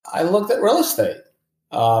I looked at real estate.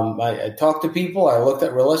 I talked to people. I looked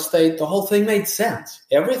at real estate. The whole thing made sense.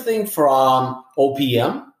 Everything from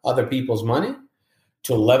OPM, other people's money,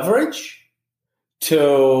 to leverage,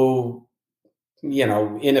 to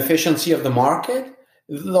inefficiency of the market.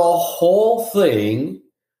 The whole thing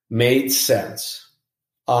made sense.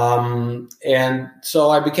 And so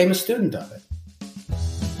I became a student of it.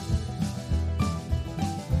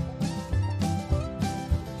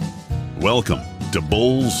 Welcome to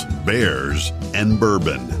Bulls, Bears, and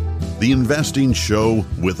Bourbon, the investing show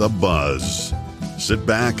with a buzz. Sit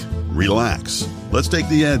back, relax. Let's take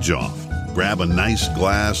the edge off. Grab a nice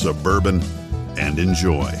glass of bourbon and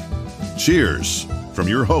enjoy. Cheers from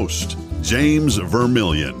your host, James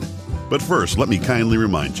Vermillion. But first, let me kindly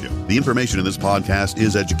remind you, the information in this podcast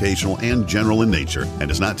is educational and general in nature and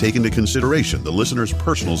does not take into consideration the listener's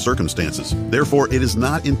personal circumstances. Therefore, it is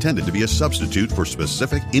not intended to be a substitute for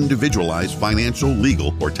specific, individualized financial,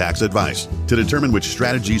 legal, or tax advice. To determine which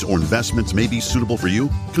strategies or investments may be suitable for you,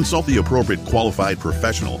 consult the appropriate qualified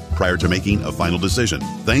professional prior to making a final decision.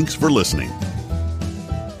 Thanks for listening.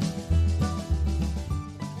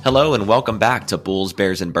 Hello and welcome back to Bulls,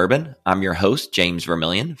 Bears, and Bourbon. I'm your host, James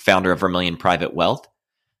Vermillion, founder of Vermillion Private Wealth.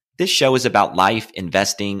 This show is about life,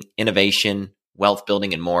 investing, innovation, wealth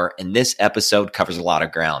building, and more, and this episode covers a lot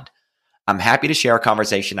of ground. I'm happy to share a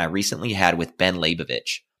conversation I recently had with Ben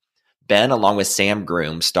Leibovich. Ben, along with Sam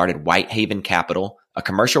Groom, started Whitehaven Capital, a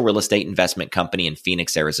commercial real estate investment company in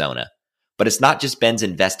Phoenix, Arizona. But it's not just Ben's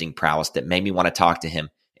investing prowess that made me want to talk to him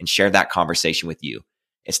and share that conversation with you.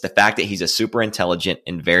 It's the fact that he's a super intelligent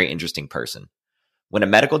and very interesting person. When a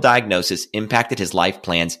medical diagnosis impacted his life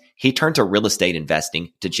plans, he turned to real estate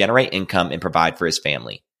investing to generate income and provide for his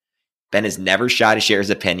family. Ben is never shy to share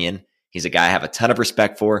his opinion. He's a guy I have a ton of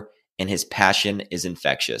respect for, and his passion is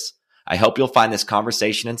infectious. I hope you'll find this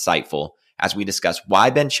conversation insightful as we discuss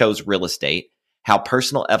why Ben chose real estate, how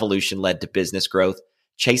personal evolution led to business growth,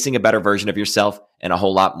 chasing a better version of yourself, and a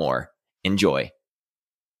whole lot more. Enjoy.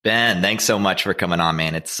 Ben, thanks so much for coming on,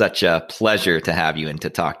 man. It's such a pleasure to have you and to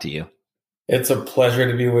talk to you. It's a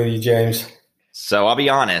pleasure to be with you, James. So I'll be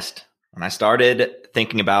honest, when I started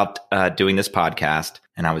thinking about doing this podcast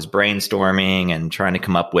and I was brainstorming and trying to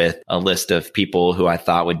come up with a list of people who I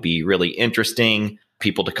thought would be really interesting,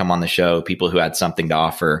 people to come on the show, people who had something to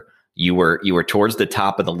offer, you were towards the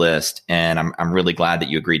top of the list. And I'm really glad that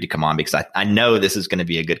you agreed to come on because I know this is going to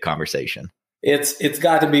be a good conversation. It's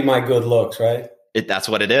got to be my good looks, right? That's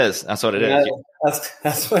what it is. That's what it is.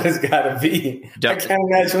 That's what it's got to be. I can't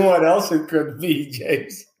imagine what else it could be,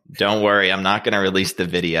 James. Don't worry. I'm not going to release the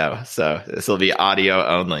video. So this will be audio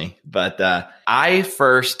only. But I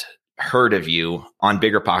first heard of you on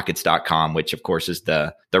biggerpockets.com, which of course is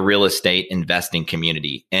the real estate investing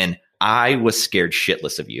community. And I was scared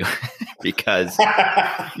shitless of you because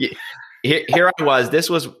here I was. This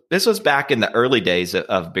was back in the early days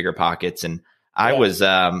of Bigger Pockets. And I was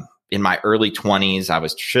in my early 20s, I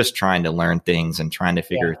was just trying to learn things and trying to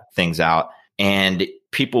figure things out. And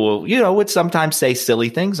people, would sometimes say silly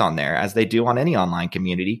things on there, as they do on any online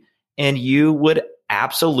community. And you would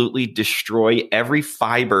absolutely destroy every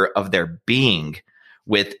fiber of their being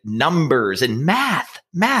with numbers and math,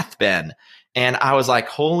 Ben. And I was like,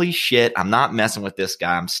 holy shit, I'm not messing with this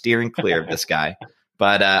guy. I'm steering clear of this guy.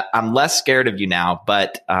 But I'm less scared of you now.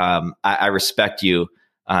 But I respect you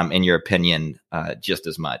in your opinion just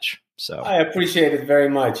as much. So I appreciate it very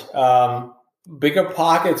much. Bigger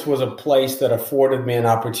Pockets was a place that afforded me an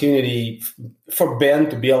opportunity for Ben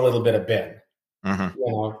to be a little bit of Ben.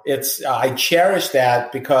 Mm-hmm. I cherish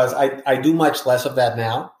that because I do much less of that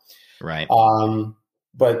now. Right.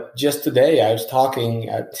 But just today I was talking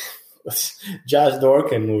with Josh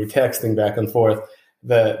Dorkin. We were texting back and forth.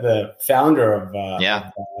 The founder of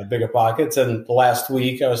Bigger Pockets. And last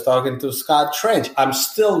week I was talking to Scott Trench. I'm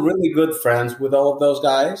still really good friends with all of those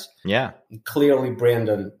guys. Yeah. And clearly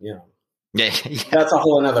Brandon, Yeah. That's a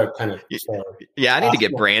whole another kind of story. Yeah, I need to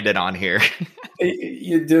get Brandon on here.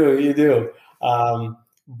 You do.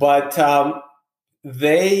 But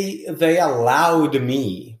they allowed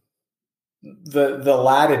me the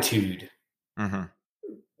latitude. Mm-hmm.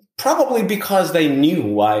 Probably because they knew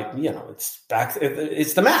why, it's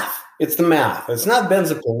the math. It's the math. It's not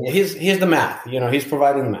Ben's opinion. Here's the math. He's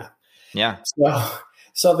providing the math. Yeah.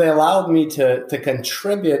 So they allowed me to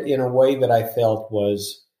contribute in a way that I felt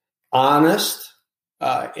was honest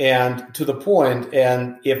and to the point.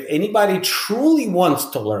 And if anybody truly wants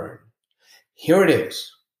to learn, here it is.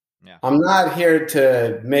 Yeah. I'm not here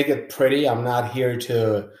to make it pretty. I'm not here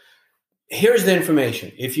here's the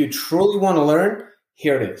information. If you truly want to learn,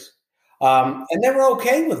 here it is. And they were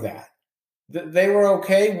okay with that. They were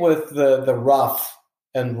okay with the rough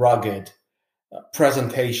and rugged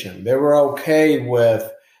presentation. They were okay with,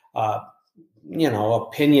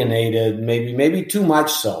 opinionated, maybe too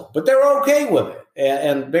much so, but they were okay with it.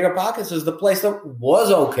 And Bigger Pockets is the place that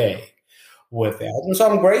was okay with that. And so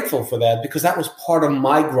I'm grateful for that because that was part of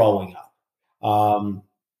my growing up.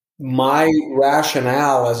 My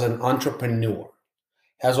rationale as an entrepreneur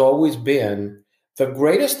has always been the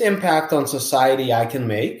greatest impact on society I can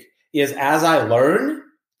make is as I learn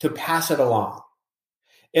to pass it along.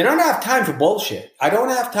 And I don't have time for bullshit. I don't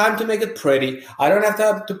have time to make it pretty. I don't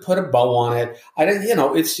have to put a bow on it.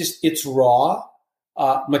 It's raw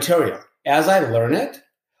material. As I learn it,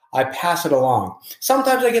 I pass it along.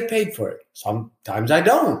 Sometimes I get paid for it. Sometimes I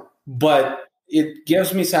don't. But it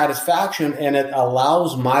gives me satisfaction and it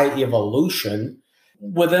allows my evolution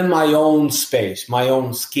within my own space, my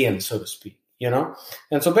own skin, so to speak,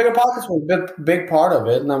 And so Bigger Pockets was a big part of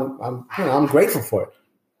it, and I'm grateful for it.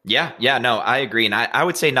 Yeah, no, I agree. And I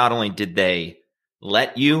would say not only did they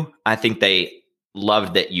let you, I think they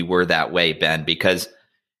loved that you were that way, Ben, because,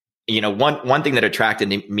 one thing that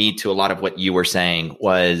attracted me to a lot of what you were saying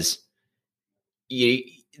was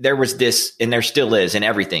there was this, and there still is in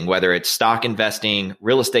everything, whether it's stock investing,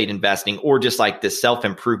 real estate investing, or just like this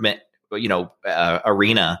self-improvement,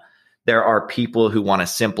 arena. There are people who want to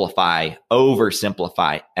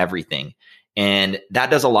oversimplify everything. And that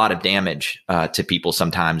does a lot of damage to people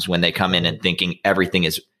sometimes when they come in and thinking everything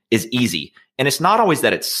is easy. And it's not always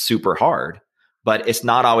that it's super hard, but it's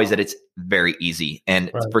not always that it's very easy.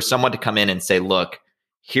 And right. For someone to come in and say, look,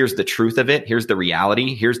 here's the truth of it. Here's the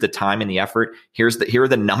reality. Here's the time and the effort. Here are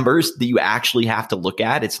the numbers that you actually have to look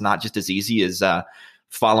at. It's not just as easy as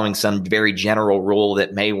following some very general rule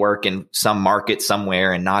that may work in some market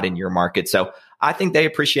somewhere and not in your market. So I think they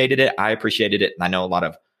appreciated it. I appreciated it. And I know a lot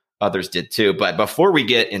of others did too. But before we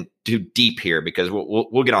get in too deep here, because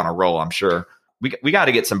we'll get on a roll, I'm sure we got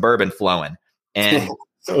to get some bourbon flowing. And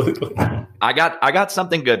I got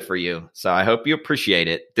something good for you. So I hope you appreciate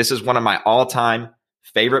it. This is one of my all-time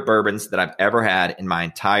favorite bourbons that I've ever had in my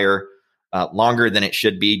entire longer than it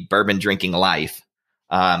should be bourbon drinking life.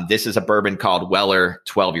 This is a bourbon called Weller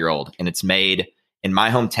 12-year-old, and it's made in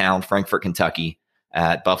my hometown, Frankfort, Kentucky,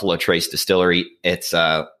 at Buffalo Trace Distillery. It's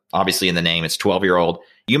obviously in the name, it's 12-year-old.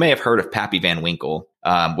 You may have heard of Pappy Van Winkle,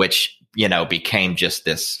 which, became just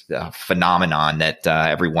this phenomenon that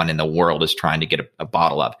everyone in the world is trying to get a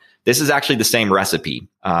bottle of. This is actually the same recipe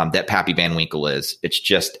that Pappy Van Winkle is. It's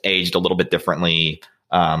just aged a little bit differently.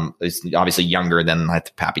 It's obviously younger than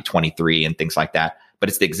like Pappy 23 and things like that, but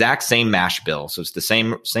it's the exact same mash bill. So it's the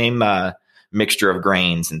same mixture of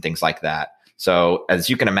grains and things like that. So as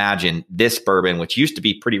you can imagine, this bourbon, which used to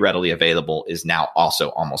be pretty readily available, is now also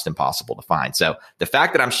almost impossible to find. So the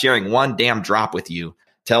fact that I'm sharing one damn drop with you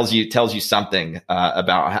tells you something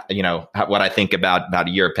about what I think about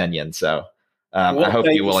your opinion. So I hope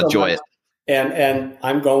you will enjoy it. And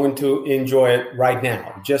I'm going to enjoy it right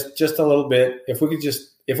now. Just a little bit. If we could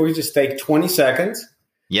just take 20 seconds.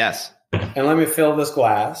 Yes. And let me fill this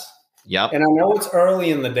glass. Yep. And I know it's early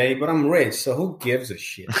in the day, but I'm rich, so who gives a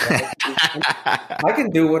shit? Right? I can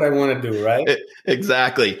do what I want to do, right?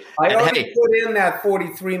 Exactly. I already put in that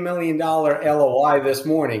 $43 million LOI this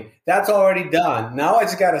morning. That's already done. Now I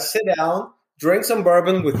just got to sit down, drink some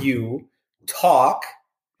bourbon with you, talk,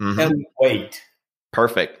 and wait.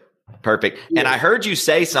 Perfect. Yeah. And I heard you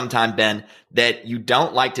say sometime, Ben, that you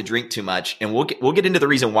don't like to drink too much, and we'll get into the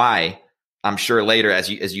reason why, I'm sure, later as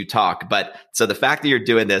you talk. But so the fact that you're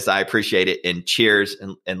doing this, I appreciate it. And cheers,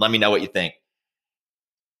 and let me know what you think.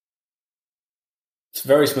 It's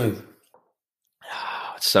very smooth.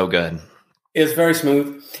 Oh, it's so good. It's very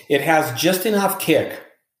smooth. It has just enough kick,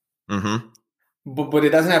 but it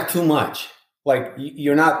doesn't have too much. Like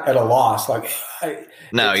you're not at a loss. Like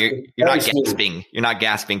no, you're not smooth. Gasping. You're not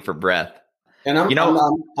gasping for breath. And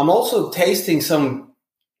I'm also tasting some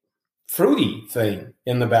fruity thing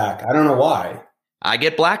in the back. I don't know why. I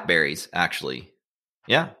get blackberries, actually.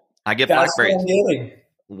 Yeah, I get blackberries.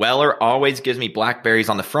 Weller always gives me blackberries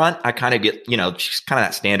on the front. I kind of get, just kind of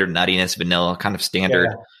that standard nuttiness, vanilla, kind of standard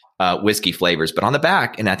whiskey flavors. But on the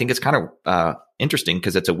back, and I think it's kind of interesting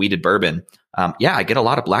because it's a wheated bourbon. I get a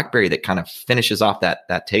lot of blackberry that kind of finishes off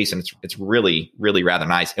that taste, and it's really, really rather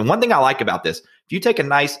nice. And one thing I like about this, if you take a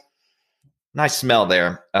nice smell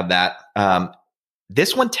there of that,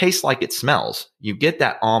 this one tastes like it smells. You get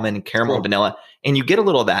that almond, caramel, vanilla, and you get a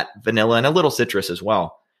little of that vanilla and a little citrus as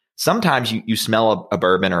well. Sometimes you smell a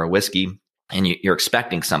bourbon or a whiskey and you're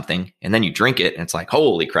expecting something, and then you drink it and it's like,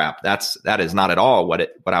 holy crap, that is not at all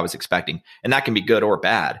what I was expecting. And that can be good or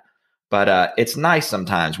bad. But it's nice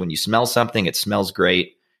sometimes when you smell something, it smells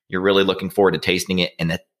great. you're really looking forward to tasting it,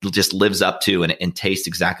 and it just lives up to and tastes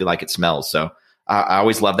exactly like it smells. So I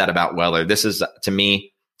always love that about Weller. This is, to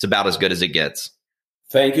me, it's about as good as it gets.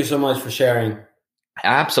 Thank you so much for sharing.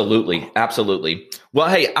 Absolutely. Absolutely. Well,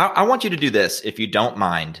 hey, I want you to do this, if you don't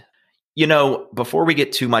mind. Before we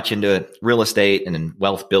get too much into real estate and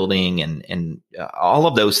wealth building and all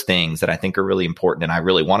of those things that I think are really important and I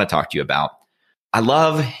really want to talk to you about, I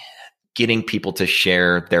love getting people to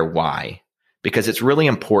share their why, because it's really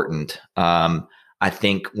important. I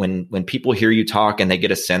think when people hear you talk and they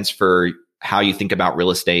get a sense for how you think about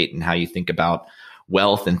real estate and how you think about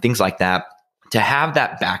wealth and things like that, to have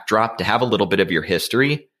that backdrop, to have a little bit of your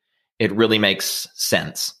history, it really makes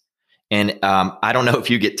sense. And I don't know if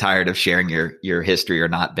you get tired of sharing your history or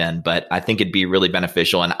not, Ben, but I think it'd be really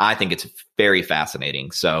beneficial. And I think it's very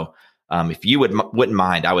fascinating. So if you wouldn't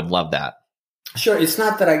mind, I would love that. Sure. It's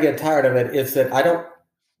not that I get tired of it. It's that I don't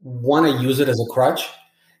want to use it as a crutch.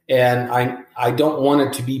 And I don't want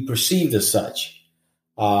it to be perceived as such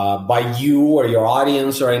by you or your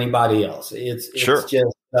audience or anybody else. It's just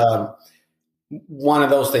one of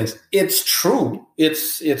those things. It's true.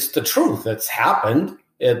 It's the truth. It's happened.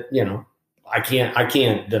 I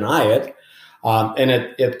can't deny it. And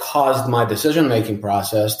it caused my decision-making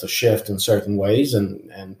process to shift in certain ways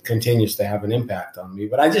and continues to have an impact on me.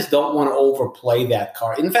 But I just don't want to overplay that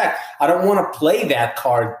card. In fact, I don't want to play that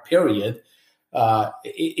card, period.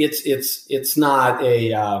 It's not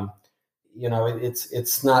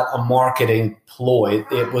it's not a marketing ploy.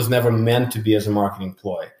 It was never meant to be as a marketing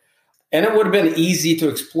ploy. And it would have been easy to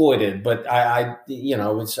exploit it, but I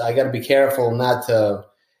got to be careful not to,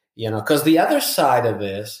 because the other side of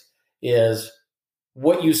this is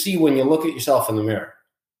what you see when you look at yourself in the mirror.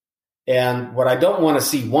 And what I don't want to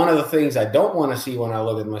see, one of the things I don't want to see when I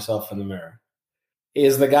look at myself in the mirror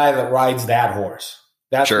is the guy that rides that horse.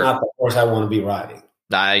 That's not the horse I want to be riding.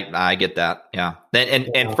 I get that. Yeah.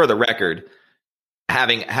 And for the record,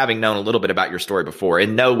 having known a little bit about your story before,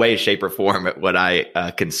 in no way, shape, or form would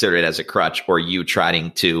I consider it as a crutch or you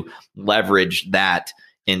trying to leverage that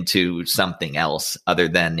into something else other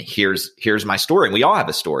than here's my story. And we all have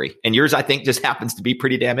a story. And yours, I think, just happens to be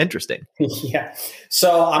pretty damn interesting. Yeah.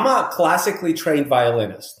 So I'm a classically trained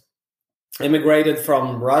violinist. Immigrated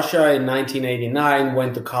from Russia in 1989,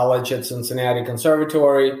 went to college at Cincinnati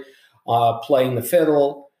Conservatory, playing the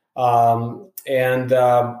fiddle. And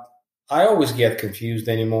I always get confused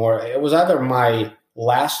anymore. It was either my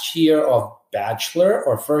last year of bachelor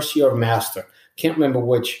or first year of master. Can't remember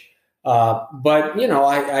which. But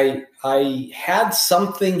I had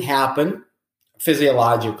something happen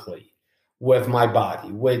physiologically with my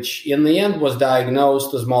body, which in the end was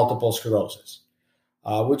diagnosed as multiple sclerosis,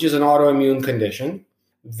 which is an autoimmune condition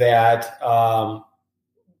that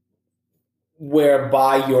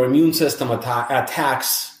whereby your immune system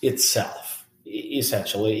attacks itself.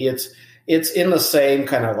 Essentially, it's in the same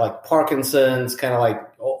kind of like Parkinson's, kind of like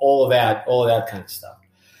all of that kind of stuff.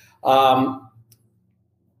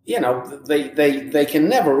 They can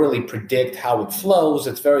never really predict how it flows.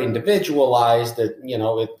 It's very individualized.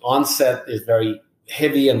 Onset is very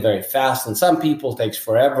heavy and very fast. And some people takes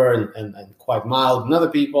forever and quite mild. And other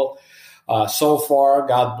people, so far,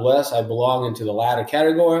 God bless, I belong into the latter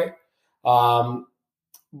category.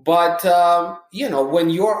 But when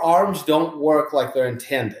your arms don't work like they're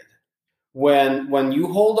intended, when you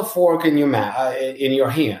hold a fork in your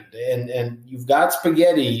hand and you've got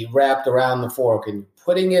spaghetti wrapped around the fork and you're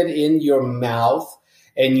putting it in your mouth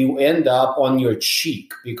and you end up on your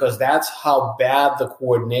cheek because that's how bad the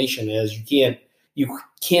coordination is. You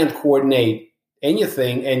can't coordinate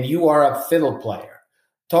anything, and you are a fiddle player.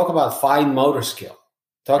 Talk about fine motor skill.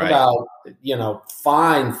 Talk about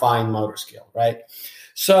fine motor skill, right?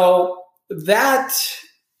 So that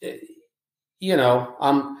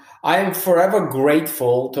I am forever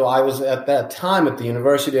grateful I was at that time at the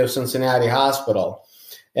University of Cincinnati Hospital,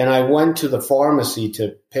 and I went to the pharmacy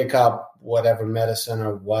to pick up whatever medicine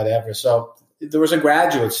or whatever. So there was a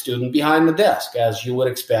graduate student behind the desk, as you would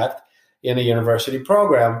expect in a university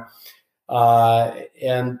program.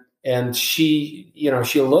 And she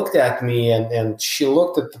looked at me and she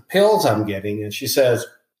looked at the pills I'm getting and she says,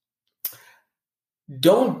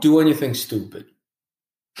 "Don't do anything stupid."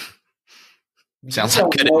 Sounds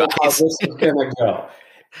like good advice. How this is gonna go.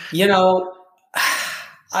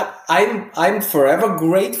 I'm forever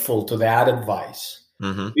grateful to that advice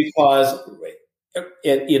because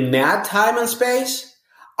in that time and space,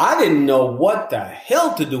 I didn't know what the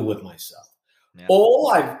hell to do with myself. Yeah.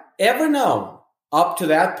 All I've ever known up to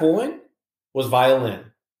that point was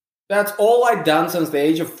violin. That's all I'd done since the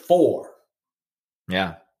age of 4.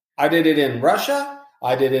 Yeah. I did it in Russia.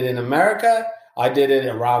 I did it in America. I did it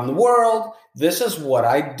around the world. This is what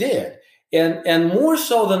I did. And more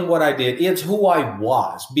so than what I did, it's who I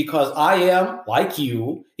was, because I am, like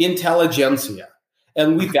you, intelligentsia.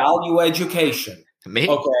 And we value education. Me?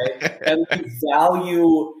 Okay. And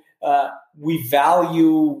we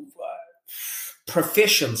value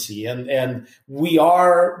proficiency, and we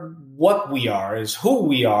are what we are, is who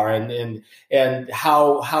we are, and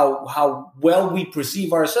how well we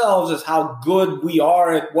perceive ourselves is how good we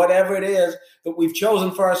are at whatever it is that we've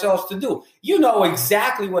chosen for ourselves to do. You know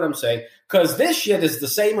exactly what I'm saying, because this shit is the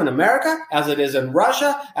same in America as it is in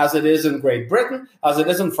Russia, as it is in Great Britain, as it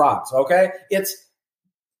is in France. Okay, it's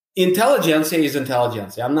intelligentsia is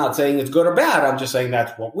intelligentsia. I'm not saying it's good or bad. I'm just saying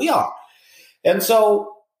that's what we are. And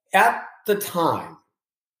so at the time,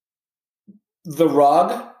 the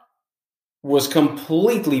rug was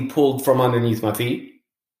completely pulled from underneath my feet.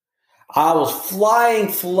 I was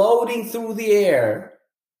floating through the air,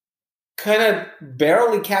 kind of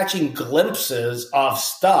barely catching glimpses of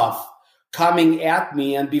stuff coming at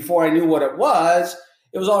me. And before I knew what it was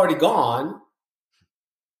already gone.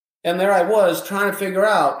 And there I was trying to figure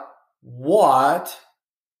out, what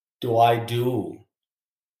do I do?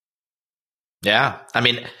 Yeah. I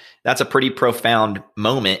mean, that's a pretty profound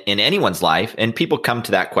moment in anyone's life. And people come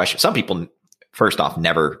to that question. Some people, first off,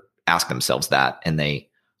 never ask themselves that, and they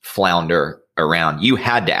flounder around. You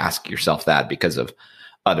had to ask yourself that because of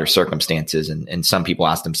other circumstances. And some people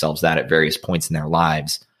ask themselves that at various points in their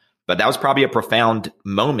lives. But that was probably a profound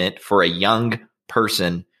moment for a young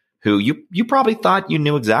person who you probably thought you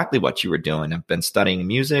knew exactly what you were doing. I've been studying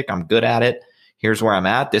music. I'm good at it. Here's where I'm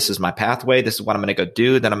at. This is my pathway. This is what I'm going to go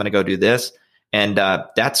do. Then I'm going to go do this. And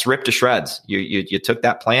that's ripped to shreds. You took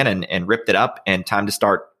that plan and ripped it up, and time to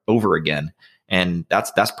start over again. And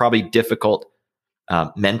that's probably difficult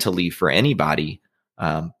mentally for anybody.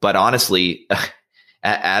 But honestly,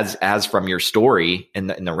 as from your story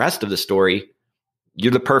and the rest of the story,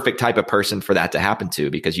 you're the perfect type of person for that to happen to,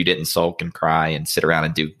 because you didn't sulk and cry and sit around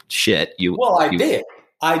and do shit. I did.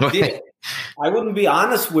 I wouldn't be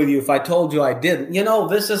honest with you if I told you I didn't.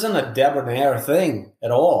 This isn't a debonair thing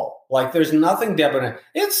at all. Like, there's nothing debonair.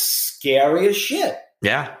 It's scary as shit.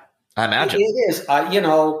 Yeah, I imagine. It is. I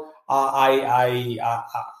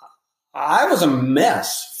was a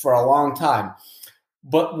mess for a long time.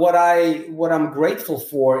 But what I'm grateful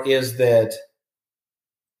for is that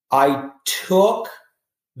I took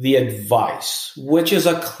the advice, which is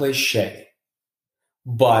a cliche,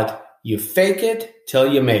 but you fake it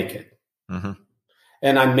till you make it. Mm-hmm.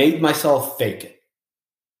 And I made myself fake it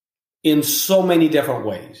in so many different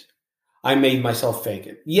ways. I made myself fake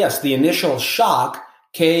it. Yes, the initial shock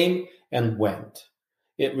came and went.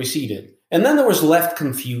 It receded. And then there was left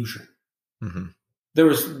confusion. Mm-hmm. There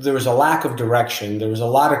was a lack of direction. There was a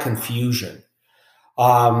lot of confusion.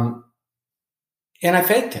 And I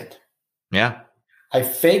faked it. Yeah. I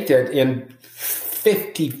faked it in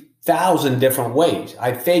 50,000 different ways.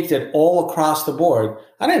 I faked it all across the board.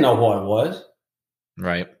 I didn't know who I was.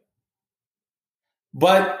 Right.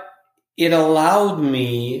 But it allowed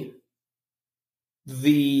me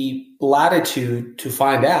the latitude to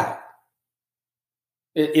find out.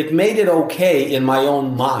 It made it okay in my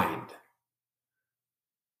own mind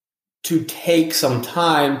to take some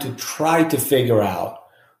time to try to figure out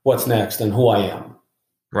what's next and who I am.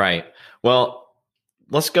 Right. Well,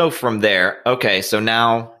 let's go from there. Okay, so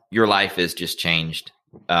now your life has just changed.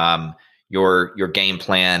 Your game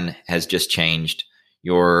plan has just changed.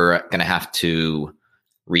 You're going to have to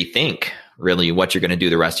rethink really what you're going to do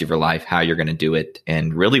the rest of your life, how you're going to do it,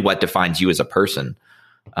 and really what defines you as a person.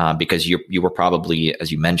 Because you were probably,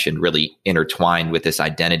 as you mentioned, really intertwined with this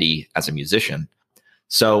identity as a musician.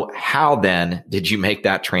 So how then did you make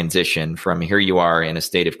that transition from here you are in a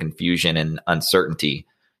state of confusion and uncertainty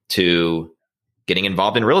to getting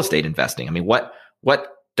involved in real estate investing? I mean, what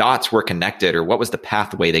dots were connected, or what was the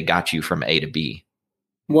pathway that got you from A to B?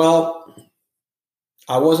 Well,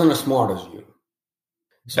 I wasn't as smart as you.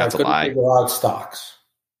 So That's I couldn't figure out stocks.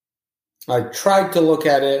 I tried to look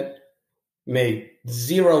at it, made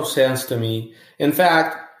zero sense to me. In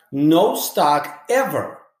fact, no stock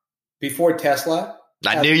ever before Tesla.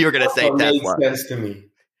 I knew you were going to say Tesla. Made sense to me.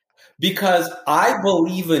 Because I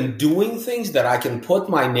believe in doing things that I can put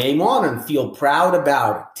my name on and feel proud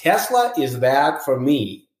about it. Tesla is that for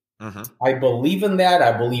me. Mm-hmm. I believe in that.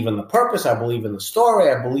 I believe in the purpose. I believe in the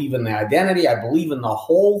story. I believe in the identity. I believe in the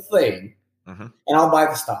whole thing. Mm-hmm. And I'll buy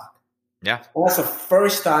the stock. Yeah. And that's the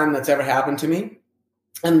first time that's ever happened to me.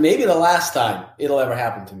 And maybe the last time it'll ever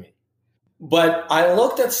happen to me. But I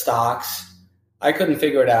looked at stocks. I couldn't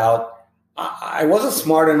figure it out. I wasn't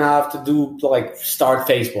smart enough to start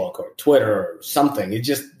Facebook or Twitter or something. It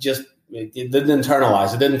just It didn't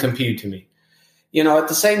internalize. It didn't compute to me. At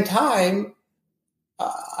the same time,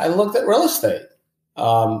 I looked at real estate.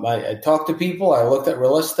 I talked to people. I looked at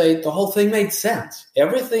real estate. The whole thing made sense.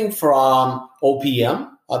 Everything from OPM,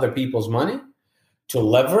 other people's money, to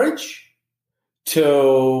leverage,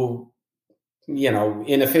 to,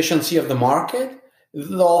 inefficiency of the market.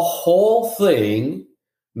 The whole thing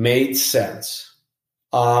made sense.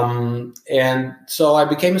 And so I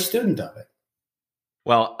became a student of it.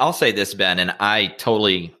 Well, I'll say this, Ben, and I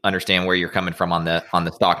totally understand where you're coming from on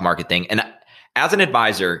the stock market thing. And as an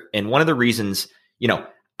advisor, and one of the reasons,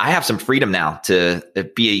 I have some freedom now to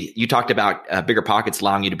be, you talked about bigger pockets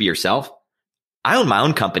allowing you to be yourself. I own my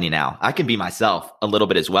own company now. I can be myself a little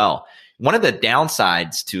bit as well. One of the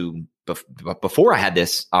downsides to before I had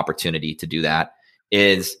this opportunity to do that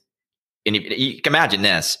is, and you can imagine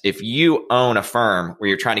this, if you own a firm where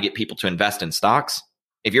you're trying to get people to invest in stocks,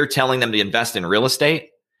 if you're telling them to invest in real estate,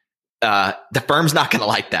 the firm's not going to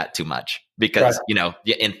like that too much because,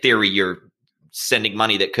 right. In theory, you're sending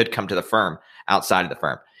money that could come to the firm outside of the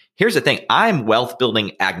firm. Here's the thing. I'm wealth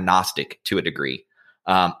building agnostic to a degree.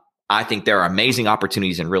 I think there are amazing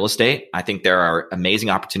opportunities in real estate. I think there are amazing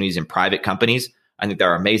opportunities in private companies. I think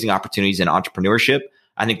there are amazing opportunities in entrepreneurship.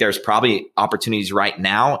 I think there's probably opportunities right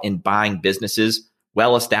now in buying businesses,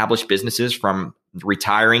 well-established businesses from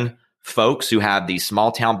retiring folks who have these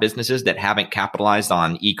small town businesses that haven't capitalized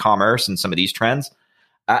on e-commerce and some of these trends.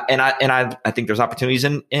 And I think there's opportunities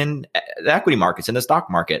in the equity markets, in the stock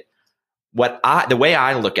market. The way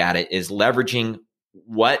I look at it is leveraging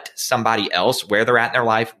what somebody else, where they're at in their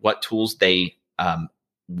life, what tools they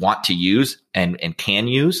want to use and can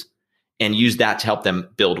use, and use that to help them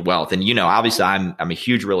build wealth. And, obviously I'm a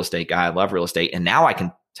huge real estate guy. I love real estate. And now I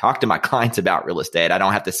can talk to my clients about real estate. I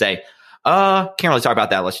don't have to say, can't really talk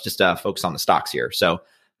about that. Let's just focus on the stocks here. So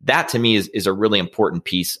that to me is a really important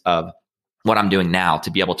piece of what I'm doing now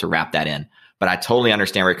to be able to wrap that in. But I totally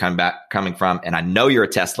understand where you're coming from. And I know you're a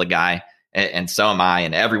Tesla guy, and so am I.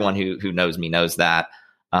 And everyone who knows me knows that.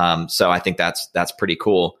 So I think that's pretty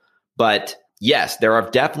cool. But yes, there are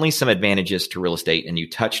definitely some advantages to real estate, and you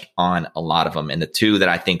touched on a lot of them. And the two that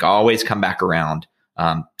I think always come back around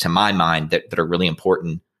to my mind that are really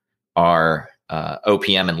important are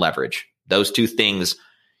OPM and leverage. Those two things.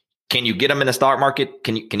 Can you get them in the stock market?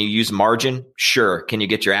 Can you use margin? Sure. Can you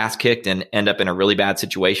get your ass kicked and end up in a really bad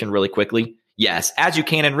situation really quickly? Yes, as you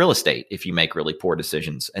can in real estate if you make really poor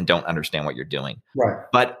decisions and don't understand what you're doing. Right.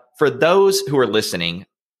 But for those who are listening,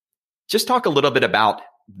 just talk a little bit about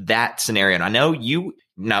that scenario. And I know you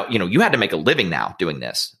had to make a living now doing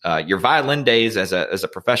this. Your violin days as a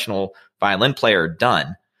professional violin player are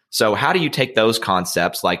done. So how do you take those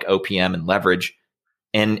concepts like OPM and leverage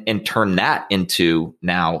and turn that into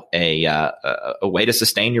now a way to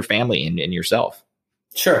sustain your family and yourself?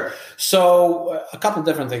 Sure. So a couple of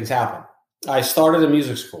different things happened. I started a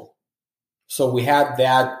music school. So we had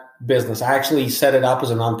that business. I actually set it up as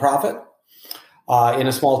a nonprofit in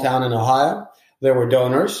a small town in Ohio. There were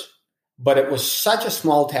donors, but it was such a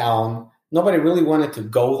small town. Nobody really wanted to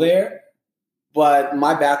go there, but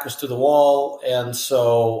my back was to the wall. And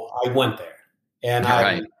so I went there, and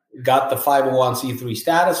I got the 501c3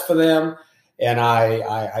 status for them. And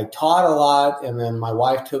I taught a lot, and then my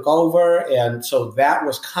wife took over. And so that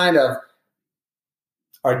was kind of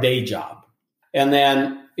our day job. And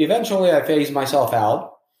then eventually I phased myself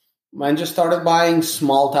out and just started buying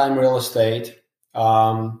small-time real estate.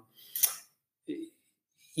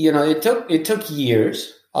 It took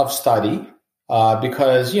years of study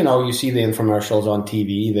because, you see the infomercials on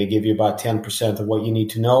TV. They give you about 10% of what you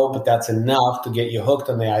need to know, but that's enough to get you hooked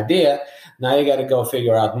on the idea. Now you got to go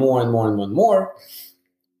figure out more and more and more.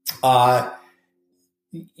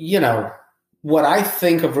 What I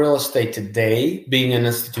think of real estate today, being an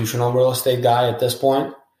institutional real estate guy at this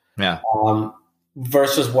point,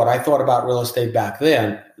 versus what I thought about real estate back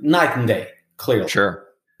then, night and day, clearly. Sure.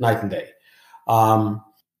 Night and day.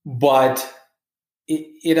 But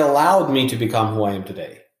it allowed me to become who I am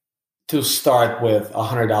today, to start with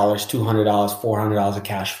 $100, $200, $400 of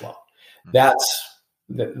cash flow.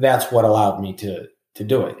 That's what allowed me to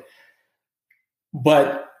do it.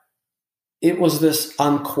 But it was this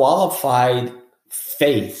unqualified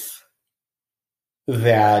faith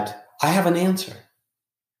that I have an answer.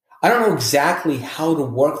 I don't know exactly how to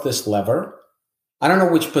work this lever. I don't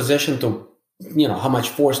know which position to, how much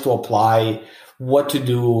force to apply, what to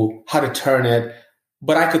do, how to turn it.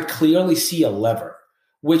 But I could clearly see a lever,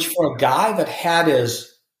 which for a guy that had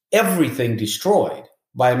his everything destroyed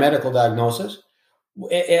by a medical diagnosis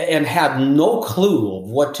and had no clue of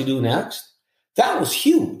what to do next, that was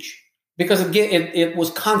huge. Because again, it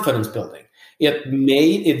was confidence building.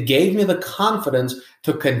 it gave me the confidence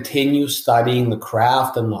to continue studying the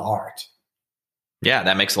craft and the art. Yeah,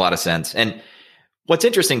 that makes a lot of sense. And what's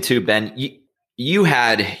interesting too, Ben, you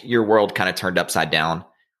had your world kind of turned upside down.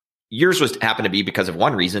 Yours happened to be because of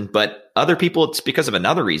one reason, but other people, it's because of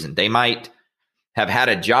another reason. They might have had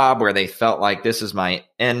a job where they felt like, this is my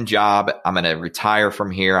end job. I'm going to retire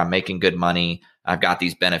from here. I'm making good money. I've got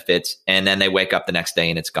these benefits. And then they wake up the next day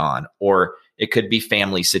and it's gone. Or it could be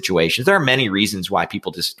family situations. There are many reasons why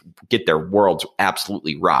people just get their worlds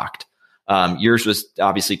absolutely rocked. Yours was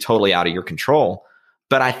obviously totally out of your control.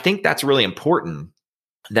 But I think that's really important,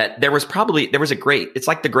 that there was it's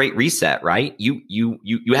like the Great Reset, right? You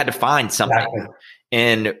had to find something. Exactly.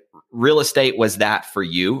 And real estate was that for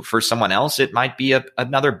you. For someone else, it might be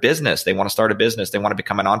another business. They want to start a business. They want to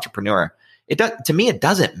become an entrepreneur. To me, it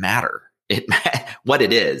doesn't matter what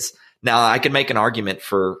it is. Now, I could make an argument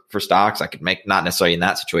for stocks. I could make, not necessarily in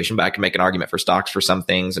that situation, but I can make an argument for stocks for some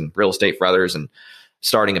things and real estate for others, and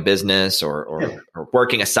starting a business or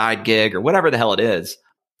working a side gig or whatever the hell it is.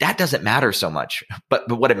 That doesn't matter so much.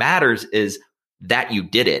 But what it matters is that you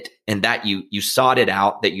did it, and that you sought it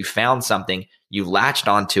out, that you found something, you latched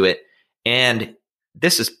onto it. And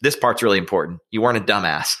this part's really important. You weren't a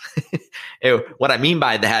dumbass. What I mean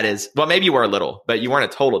by that is, well, maybe you were a little, but you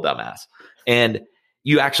weren't a total dumbass. And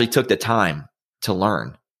you actually took the time to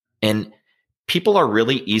learn. And people are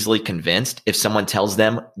really easily convinced if someone tells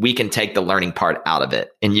them, we can take the learning part out of it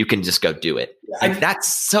and you can just go do it.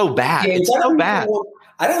 That's so bad. Yeah, it's so bad.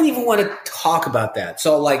 I don't even want to talk about that.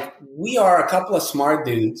 So like, we are a couple of smart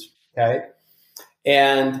dudes, okay?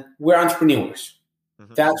 And we're entrepreneurs.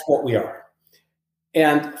 Mm-hmm. That's what we are.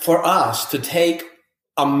 And for us to take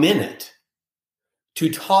a minute to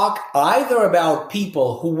talk either about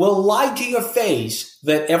people who will lie to your face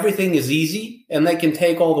that everything is easy and they can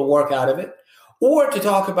take all the work out of it, or to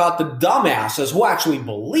talk about the dumbasses who actually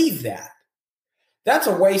believe that, that's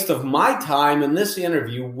a waste of my time in this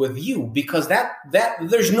interview with you, because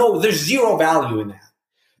there's zero value in that.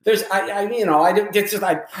 I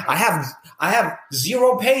have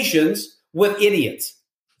zero patience with idiots.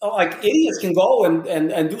 Like, idiots can go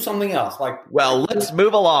and do something else. Like, well, let's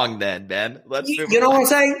move along then, Ben. You know what I'm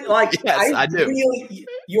saying? Like, yes, I do.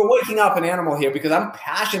 You're waking up an animal here, because I'm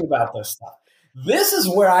passionate about this stuff. This is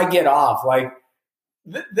where I get off. Like,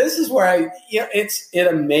 this is where it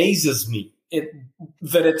amazes me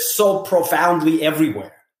that it's so profoundly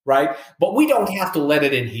everywhere, right? But we don't have to let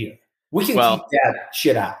it in here. We can keep that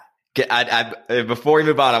shit out. Before we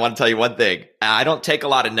move on, I want to tell you one thing. I don't take a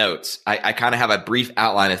lot of notes. I kind of have a brief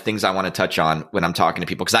outline of things I want to touch on when I'm talking to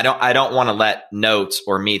people, because I don't want to let notes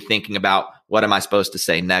or me thinking about what am I supposed to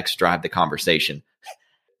say next drive the conversation.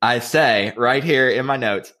 I say right here in my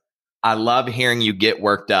notes, I love hearing you get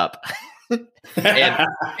worked up.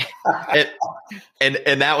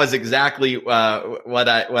 and that was exactly what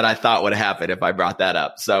I thought would happen if I brought that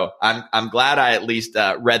up. So I'm glad I at least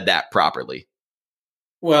read that properly.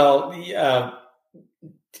 Well,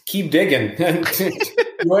 keep digging.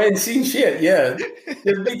 You ain't seen shit. Yeah,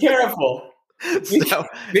 just be careful. Be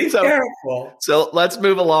careful. So let's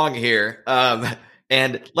move along here,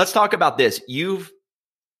 and let's talk about this.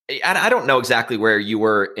 I don't know exactly where you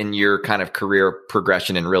were in your kind of career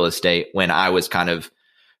progression in real estate when I was kind of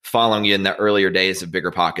following you in the earlier days of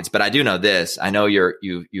BiggerPockets, but I do know this. I know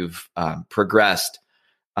you've progressed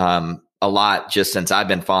a lot just since I've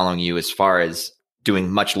been following you, as far as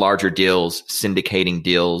doing much larger deals, syndicating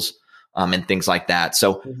deals, and things like that.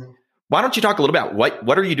 So why don't you talk a little about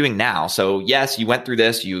what are you doing now? So yes, you went through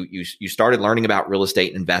this. You started learning about real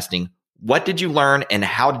estate investing. What did you learn, and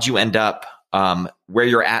how did you end up where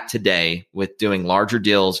you're at today with doing larger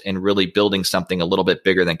deals and really building something a little bit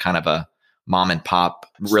bigger than kind of a mom and pop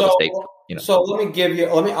real estate? So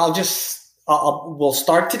we'll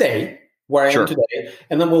start today where I am today,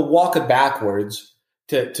 and then we'll walk it backwards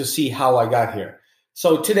to see how I got here.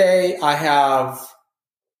 So today I have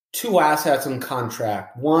two assets in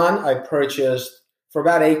contract. One I purchased for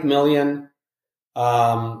about $8 million,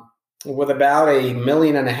 with about $1.5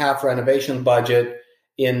 million renovation budget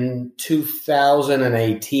in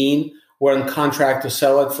 2018. We're in contract to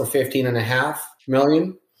sell it for $15.5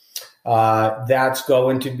 million. That's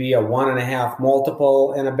going to be a 1.5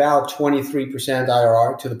 multiple and about 23%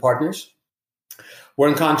 IRR to the partners. We're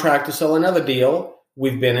in contract to sell another deal.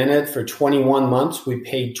 We've been in it for 21 months. We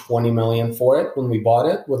paid $20 million for it when we bought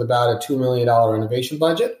it, with about a $2 million renovation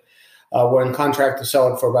budget. We're in contract to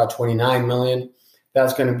sell it for about $29 million.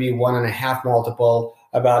 That's going to be 1.5 multiple,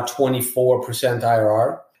 about 24%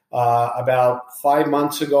 IRR. About 5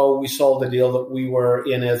 months ago, we sold a deal that we were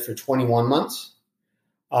in it for 21 months.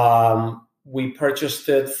 We purchased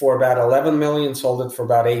it for about 11 million, sold it for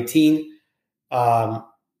about 18.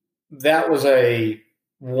 That was a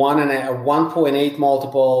 1.8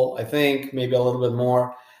 multiple, I think, maybe a little bit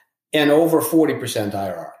more, and over 40%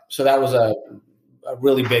 IRR. So that was a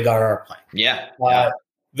really big IRR play. Yeah.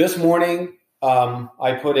 This morning,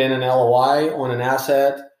 I put in an LOI on an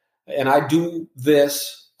asset, and I do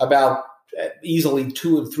this about easily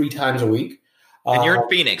 2 or 3 times a week. And you're in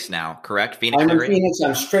Phoenix now, correct? Phoenix I'm area? in Phoenix.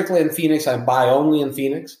 I'm strictly in Phoenix. I buy only in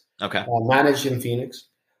Phoenix. Okay. Managed in Phoenix.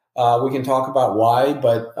 We can talk about why,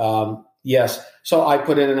 but yes. So I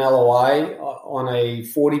put in an LOI on a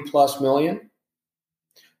 40 plus million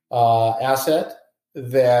asset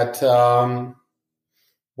that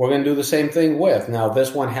we're going to do the same thing with. Now,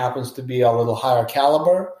 this one happens to be a little higher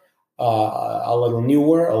caliber, a little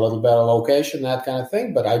newer, a little better location, that kind of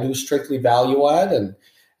thing. But I do strictly value add and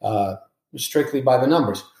strictly by the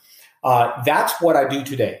numbers. That's what I do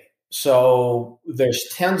today. So there's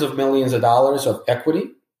tens of millions of dollars of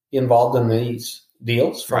equity involved in these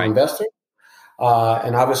deals from investors.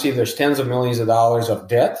 And obviously there's tens of millions of dollars of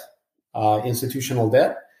debt, institutional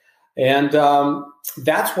debt. And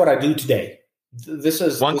that's what I do today. This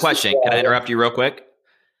is one question. Can I interrupt you real quick?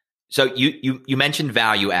 So you mentioned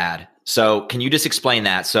value add. So can you just explain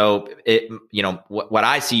that? So what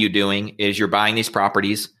I see you doing is you're buying these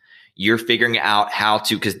properties, you're figuring out how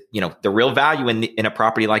to, because the real value in a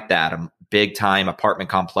property like that, a big time apartment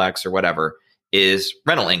complex or whatever, is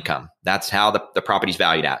rental income. That's how the property's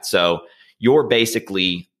valued at. So you're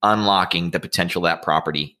basically unlocking the potential of that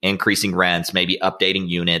property, increasing rents, maybe updating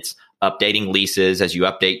units, updating leases as you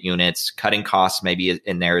update units, cutting costs maybe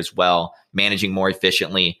in there as well, managing more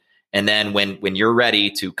efficiently. And then when you're ready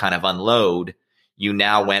to kind of unload, you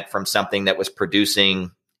now went from something that was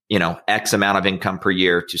producing, X amount of income per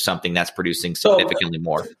year to something that's producing significantly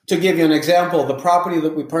more. To give you an example, the property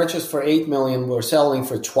that we purchased for $8 million, we're selling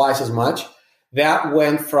for twice as much. That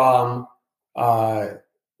went from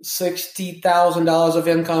 $60,000 of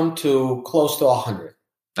income to close to 100.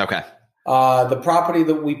 Okay. The property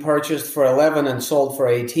that we purchased for 11 and sold for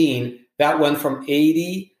 18, that went from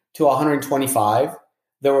 80 to 125.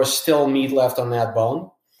 There was still meat left on that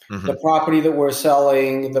bone. Mm-hmm. The property that we're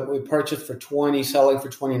selling, that we purchased for 20, selling for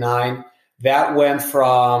 29, that went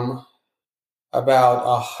from about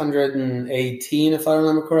 118, if I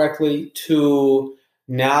remember correctly, to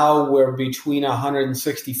now we're between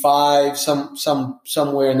 165,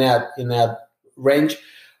 somewhere in that range,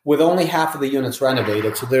 with only half of the units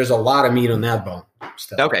renovated. So there's a lot of meat on that bone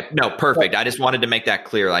still. Okay. No, perfect. I just wanted to make that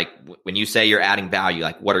clear. Like when you say you're adding value,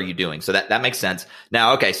 like what are you doing? So that makes sense.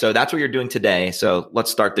 Now, okay. So that's what you're doing today. So let's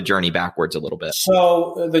start the journey backwards a little bit.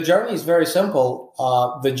 So the journey is very simple.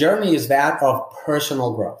 The journey is that of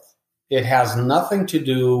personal growth. It has nothing to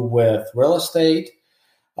do with real estate.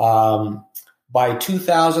 By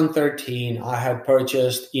 2013, I had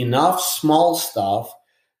purchased enough small stuff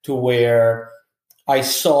to where I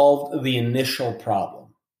solved the initial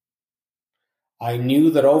problem. I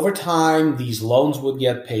knew that over time, these loans would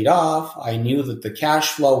get paid off. I knew that the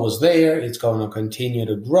cash flow was there. It's going to continue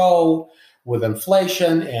to grow with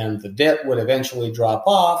inflation, and the debt would eventually drop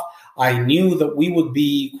off. I knew that we would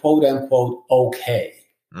be, quote unquote, okay.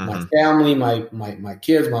 Mm-hmm. My family, my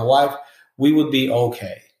kids, my wife, we would be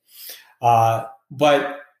okay. But,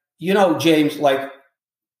 James, like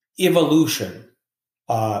evolution,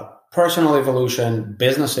 personal evolution,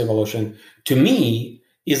 business evolution, to me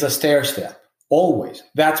is a stair step. Always.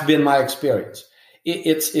 That's been my experience.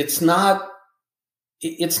 It's not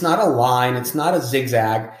a line. It's not a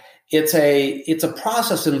zigzag. It's a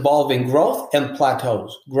process involving growth and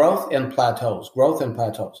plateaus, growth and plateaus, growth and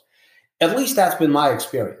plateaus. At least that's been my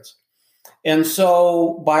experience. And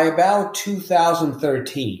so by about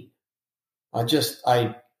 2013,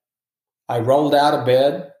 I rolled out of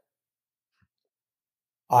bed.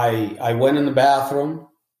 I went in the bathroom.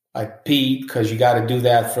 I peed because you got to do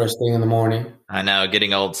that first thing in the morning. I know.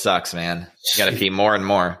 Getting old sucks, man. You got to pee more and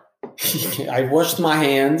more. I washed my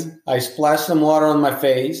hands. I splashed some water on my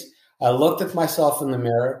face. I looked at myself in the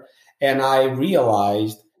mirror, and I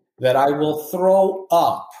realized that I will throw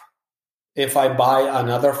up if I buy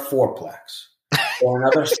another fourplex or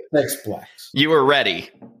another sixplex. You were ready.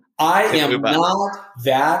 I am not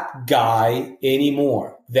that guy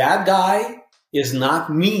anymore. That guy is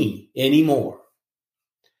not me anymore.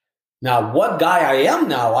 Now, what guy I am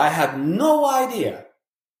now, I have no idea.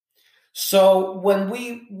 So when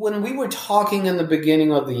we were talking in the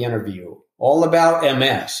beginning of the interview all about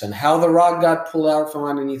MS and how the rug got pulled out from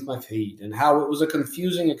underneath my feet and how it was a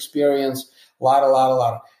confusing experience, a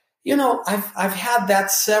lot. I've had that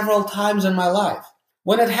several times in my life.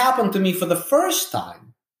 When it happened to me for the first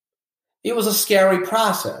time, it was a scary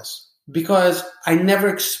process because I never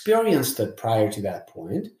experienced it prior to that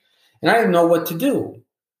point, and I didn't know what to do.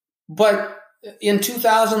 But in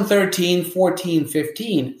 2013, 14,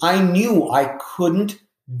 15, I knew I couldn't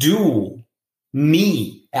do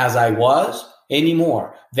me as I was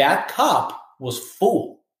anymore. That cup was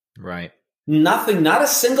full. Right. Nothing, not a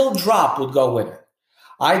single drop would go with it.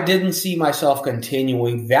 I didn't see myself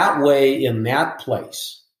continuing that way in that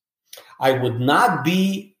place. I would not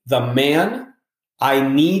be the man I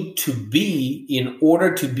need to be in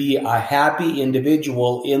order to be a happy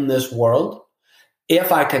individual in this world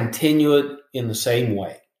if I continued in the same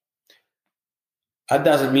way. That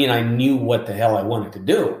doesn't mean I knew what the hell I wanted to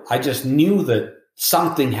do. I just knew that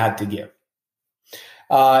something had to give.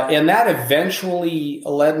 And that eventually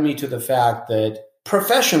led me to the fact that,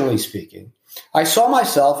 professionally speaking, I saw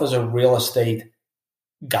myself as a real estate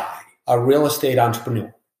guy, a real estate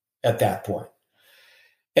entrepreneur at that point.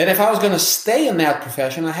 And if I was going to stay in that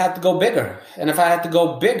profession, I had to go bigger. And if I had to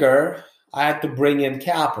go bigger, I had to bring in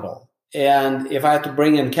capital. And if I had to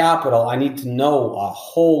bring in capital, I need to know a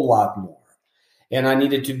whole lot more. And I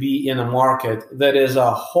needed to be in a market that is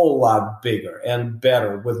a whole lot bigger and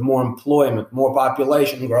better with more employment, more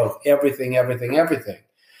population growth, everything. And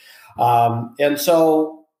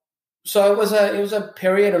so it was a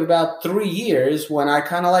period of about 3 years when I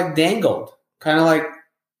kind of like dangled, kind of like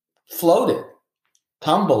floated,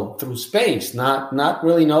 tumbled through space, not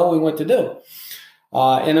really knowing what to do.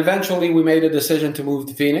 And eventually we made a decision to move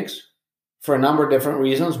to Phoenix for a number of different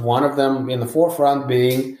reasons. One of them in the forefront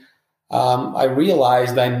being I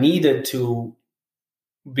realized I needed to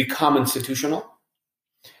become institutional.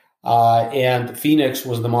 And Phoenix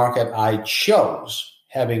was the market I chose,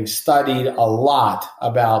 having studied a lot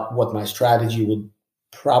about what my strategy would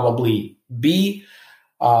probably be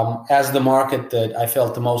as the market that I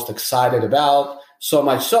felt the most excited about, so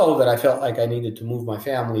much so that I felt like I needed to move my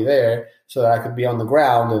family there so that I could be on the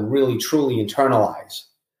ground and really, truly internalize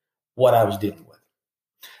what I was dealing with.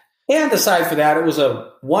 And aside from that, it was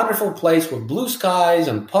a wonderful place with blue skies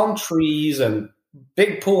and palm trees and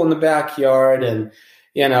big pool in the backyard. And,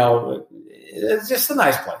 it's just a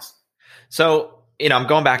nice place. So, I'm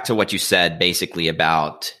going back to what you said basically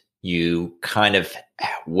about you kind of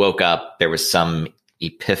woke up. There was some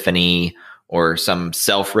epiphany or some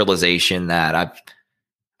self-realization that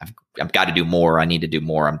I've got to do more. I need to do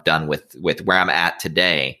more. I'm done with where I'm at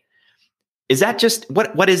today. Is that just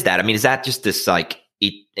what is that? I mean, is that just this like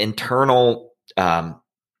internal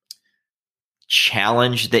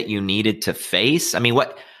challenge that you needed to face? I mean,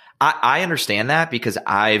 I understand that because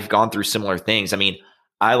I've gone through similar things. I mean,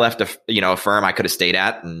 I left a firm I could have stayed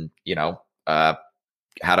at and,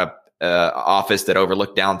 had a office that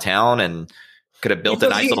overlooked downtown and could have built a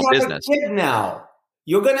nice little business. Now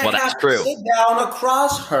you're going to have to sit down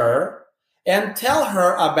across her and tell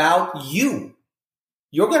her about you.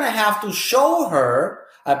 You're going to have to show her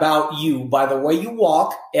about you by the way you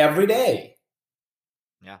walk every day.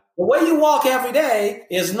 Yeah. The way you walk every day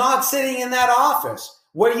is not sitting in that office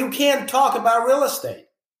where you can't talk about real estate.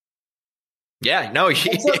 Yeah, no, you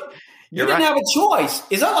didn't have a choice.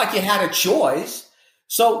 It's not like you had a choice.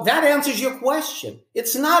 So that answers your question.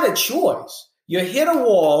 It's not a choice. You hit a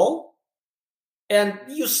wall and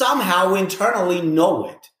you somehow internally know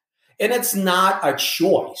it. And it's not a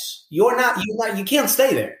choice. You can't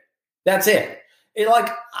stay there. That's it.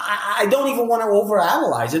 I don't even want to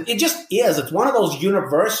overanalyze it. It just is. It's one of those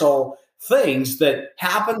universal things that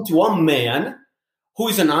happen to a man who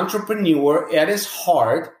is an entrepreneur at his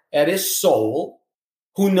heart, at his soul,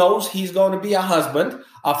 who knows he's going to be a husband,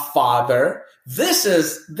 a father. This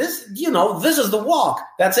is the walk.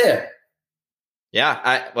 That's it.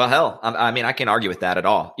 Yeah. I mean, I can't argue with that at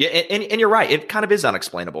all. Yeah. And you're right. It kind of is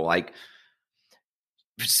unexplainable. Like,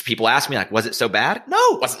 people ask me, like, was it so bad?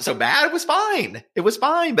 No, it wasn't so bad. It was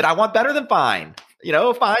fine. But I want better than fine.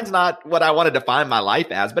 Fine's not what I want to define my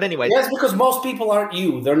life as. But anyway. Yes, because most people aren't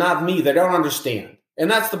you. They're not me. They don't understand.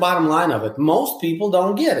 And that's the bottom line of it. Most people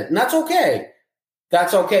don't get it. And that's okay.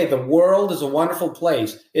 That's okay. The world is a wonderful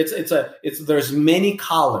place. There's many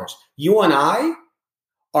colors. You and I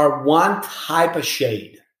are one type of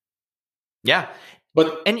shade. Yeah.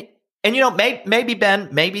 But maybe Ben,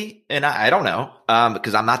 and I don't know,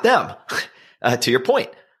 because I'm not them, to your point.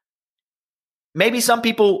 Maybe some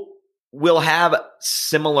people will have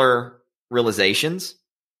similar realizations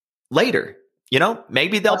later.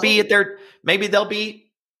 Maybe they'll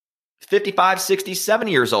be 55, 60,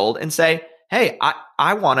 70 years old and say, hey,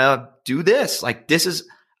 I want to do this. Like,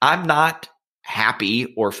 I'm not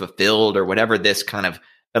happy or fulfilled or whatever this kind of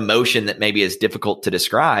emotion that maybe is difficult to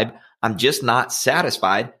describe. I'm just not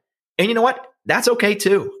satisfied. And you know what? That's okay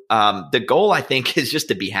too. The goal, I think, is just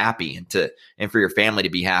to be happy and for your family to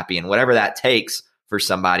be happy, and whatever that takes for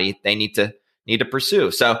somebody, they need to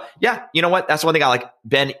pursue. So yeah, you know what? That's one thing I like.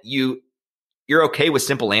 Ben, you're okay with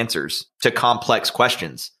simple answers to complex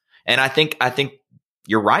questions. And I think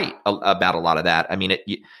you're right about a lot of that. I mean,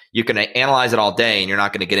 you can analyze it all day and you're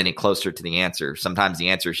not going to get any closer to the answer. Sometimes the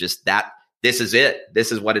answer is just that this is it.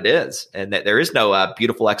 This is what it is. And that there is no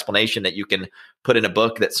beautiful explanation that you can put in a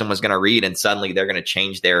book that someone's going to read and suddenly they're going to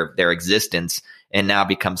change their existence and now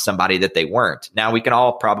become somebody that they weren't. Now we can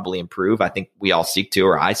all probably improve. I think we all seek to,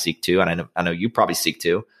 or I seek to, and I know you probably seek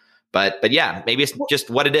to, but yeah, maybe it's just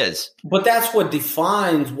what it is. But that's what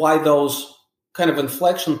defines why those kind of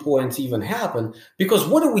inflection points even happen, because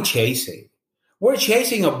what are we chasing? We're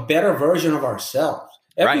chasing a better version of ourselves.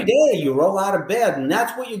 Every day you roll out of bed, and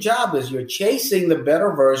that's what your job is. You're chasing the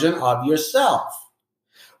better version of yourself.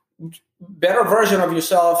 Better version of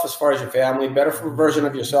yourself as far as your family, better version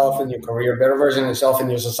of yourself in your career, better version of yourself in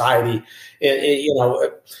your society.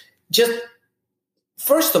 Just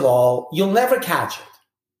first of all, you'll never catch it.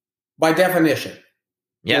 By definition,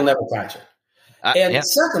 you'll never catch it. And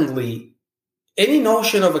secondly, any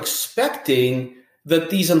notion of expecting that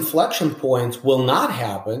these inflection points will not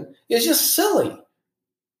happen is just silly,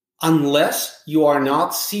 unless you are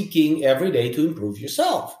not seeking every day to improve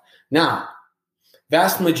yourself. Now,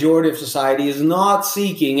 vast majority of society is not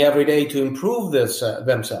seeking every day to improve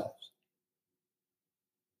themselves.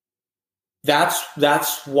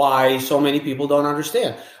 That's why so many people don't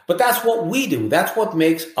understand. But that's what we do. That's what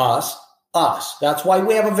makes us us. That's why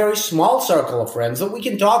we have a very small circle of friends that we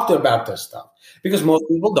can talk to about this stuff, because most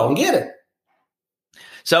people don't get it.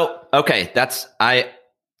 So, okay, I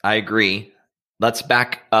agree. Let's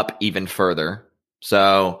back up even further.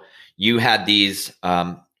 So you had these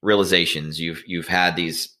realizations. You've had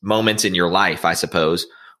these moments in your life, I suppose,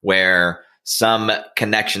 where some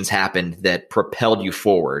connections happened that propelled you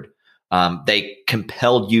forward. They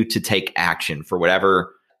compelled you to take action for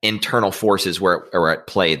whatever internal forces were at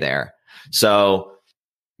play there. So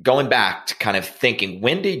going back to kind of thinking,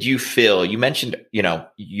 when did you feel, you mentioned,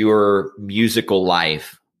 your musical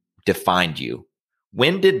life defined you.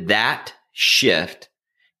 When did that shift,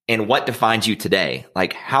 and what defines you today?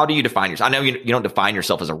 Like, how do you define yourself? I know you don't define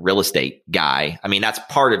yourself as a real estate guy. I mean, that's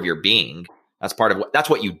part of your being. That's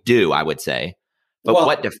what you do, I would say. But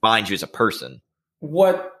what defines you as a person?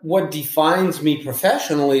 What defines me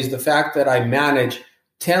professionally is the fact that I manage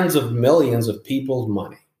tens of millions of people's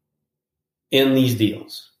money in these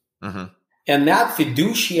deals. Mm-hmm. And that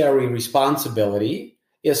fiduciary responsibility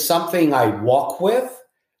is something I walk with,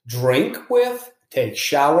 drink with, take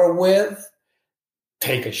shower with,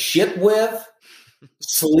 take a shit with,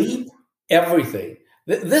 sleep, everything.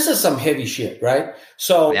 This is some heavy shit, right?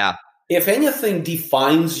 So if anything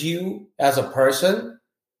defines you as a person,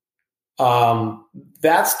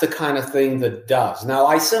 that's the kind of thing that does. Now,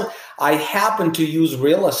 I happen to use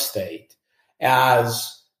real estate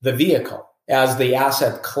as the vehicle, as the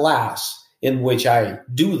asset class in which I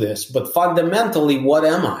do this. But fundamentally, what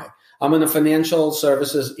am I? I'm in the financial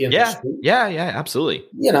services industry. Yeah, absolutely.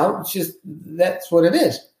 It's just, that's what it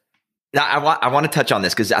is. Now, I want to touch on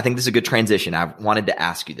this because I think this is a good transition. I wanted to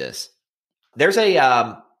ask you this. There's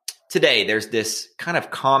today there's this kind of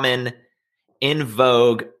common in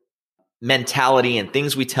vogue mentality and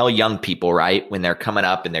things we tell young people, right? When they're coming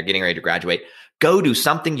up and they're getting ready to graduate, go do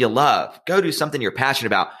something you love, go do something you're passionate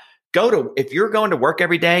about. If you're going to work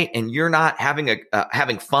every day and you're not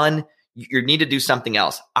having fun, you need to do something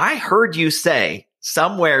else. I heard you say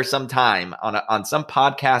somewhere, sometime on some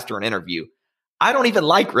podcast or an interview, I don't even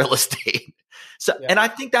like real estate. And I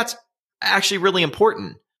think that's actually really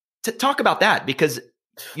important to talk about that, because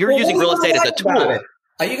you're using real estate as a tool.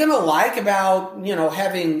 Are you going to like about,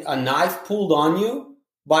 having a knife pulled on you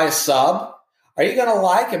by a sub? Are you going to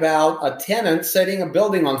like about a tenant setting a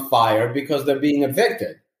building on fire because they're being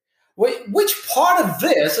evicted? Which part of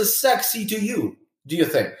this is sexy to you, do you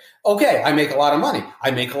think? Okay, I make a lot of money.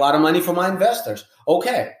 I make a lot of money for my investors.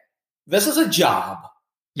 Okay, this is a job.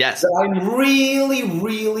 Yes. That I'm really,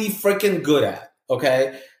 really freaking good at.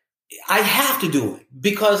 Okay, I have to do it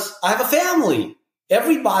because I have a family.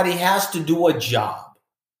 Everybody has to do a job.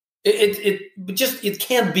 It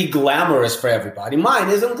can't be glamorous for everybody. Mine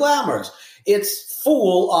isn't glamorous. It's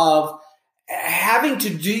full of having to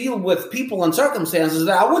deal with people and circumstances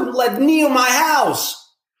that I wouldn't let near my house.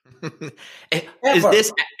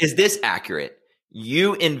 Is this accurate?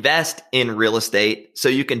 You invest in real estate so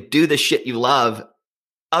you can do the shit you love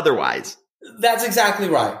otherwise. That's exactly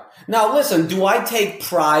right. Now, listen, do I take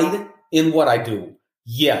pride in what I do?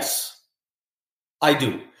 Yes, I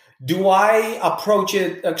do. Do I approach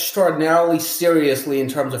it extraordinarily seriously in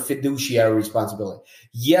terms of fiduciary responsibility?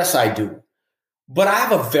 Yes, I do. But I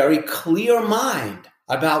have a very clear mind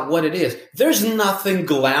about what it is. There's nothing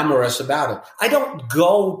glamorous about it. I don't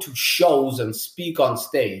go to shows and speak on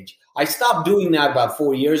stage. I stopped doing that about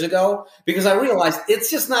 4 years ago because I realized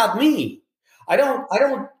it's just not me. I don't,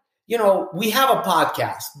 we have a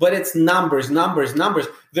podcast, but it's numbers.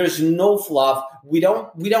 There's no fluff. We don't,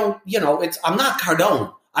 I'm not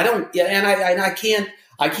Cardone. I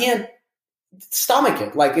can't stomach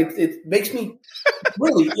it. Like it makes me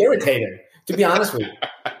really irritated, to be honest with you.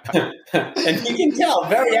 And you can tell,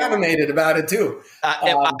 very animated about it too.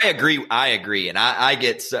 I agree. And I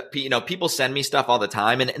get, people send me stuff all the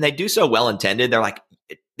time and they do so well intended. They're like,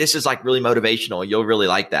 this is like really motivational. You'll really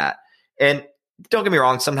like that. And don't get me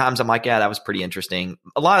wrong. Sometimes I'm like, yeah, that was pretty interesting.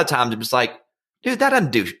 A lot of times I'm just like, dude, that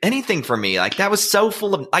doesn't do anything for me. Like that was so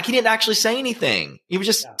full of, like he didn't actually say anything. He was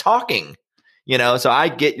just talking, so I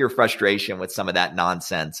get your frustration with some of that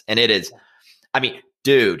nonsense. And it is,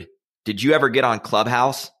 dude, did you ever get on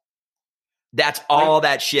Clubhouse? That's all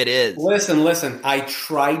that shit is. Listen. I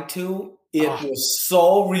tried to. It was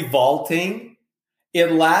so revolting.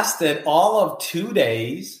 It lasted all of 2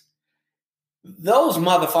 days. Those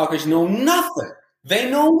motherfuckers know nothing.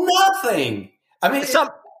 They know nothing.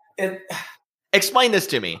 Explain this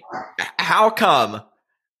to me. How come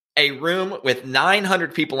a room with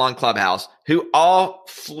 900 people on Clubhouse who all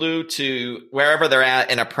flew to wherever they're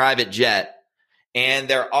at in a private jet, and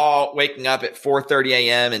they're all waking up at 4:30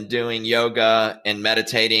 a.m. and doing yoga and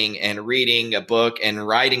meditating and reading a book and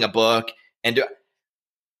writing a book,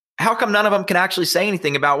 how come none of them can actually say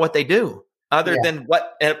anything about what they do other than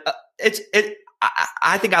what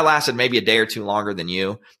I think I lasted maybe a day or two longer than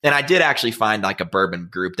you. And I did actually find like a bourbon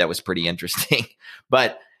group that was pretty interesting,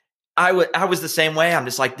 but I was the same way. I'm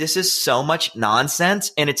just like, this is so much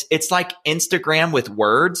nonsense. And it's like Instagram with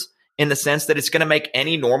words, in the sense that it's going to make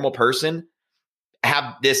any normal person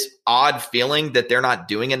have this odd feeling that they're not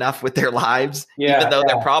doing enough with their lives, even though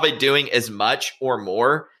they're probably doing as much or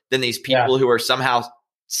more than these people who are somehow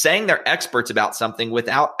saying they're experts about something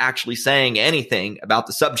without actually saying anything about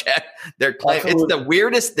the subject they're claiming. It's the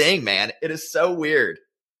weirdest thing, man. It is so weird.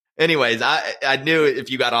 Anyways, I knew if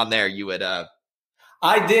you got on there, you would.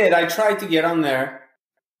 I did. I tried to get on there.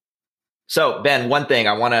 So, Ben, one thing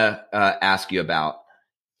I want to ask you about.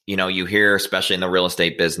 You hear, especially in the real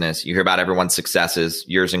estate business, you hear about everyone's successes,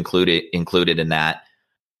 yours included in that.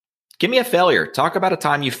 Give me a failure. Talk about a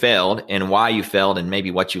time you failed and why you failed and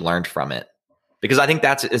maybe what you learned from it. Because I think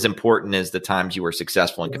that's as important as the times you were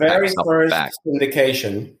successful and very first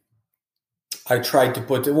syndication. I tried to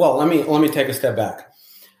put. Well, let me take a step back.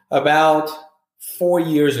 About 4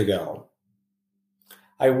 years ago,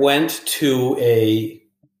 I went to a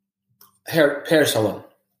hair salon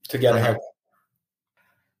to get a haircut.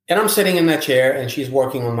 And I'm sitting in that chair, and she's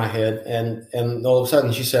working on my head, and all of a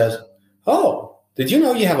sudden she says, "Oh, did you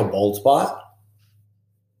know you have a bald spot?"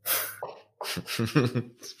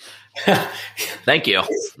 Thank you.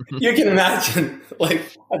 You can imagine, like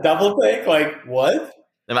a double take. Like what?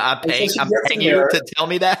 I'm paying you to tell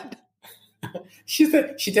me that. She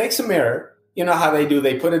takes a mirror. You know how they do?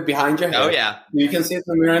 They put it behind your head. Oh yeah. You can see it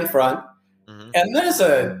in the mirror in front, and there's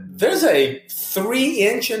a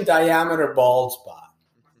 3-inch in diameter bald spot.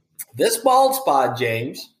 This bald spot,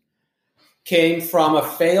 James, came from a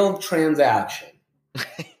failed transaction.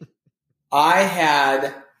 I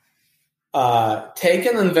had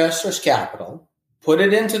taken investors' capital, put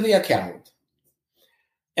it into the account,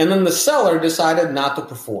 and then the seller decided not to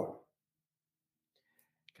perform.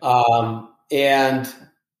 And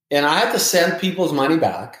I had to send people's money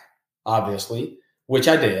back, obviously, which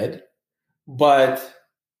I did. But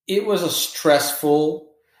it was a stressful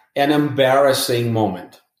and embarrassing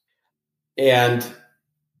moment. And,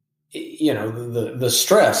 the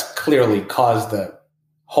stress clearly caused the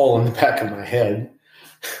hole in the back of my head,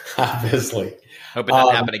 obviously. Hope it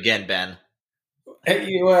doesn't happen again, Ben.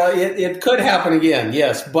 Well, it could happen again,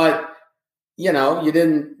 yes. But, you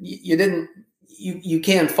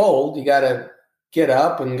can't fold. You got to get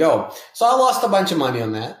up and go. So I lost a bunch of money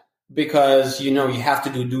on that because, you have to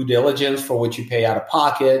do due diligence for what you pay out of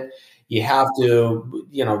pocket. You have to,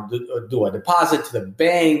 do a deposit to the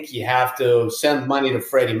bank. You have to send money to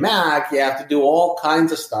Freddie Mac. You have to do all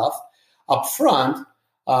kinds of stuff up front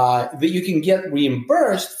that you can get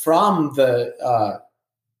reimbursed from the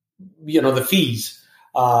fees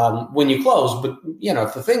when you close. But,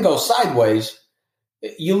 if the thing goes sideways,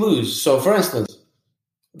 you lose. So, for instance,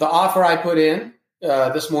 the offer I put in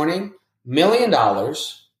this morning, $1 million,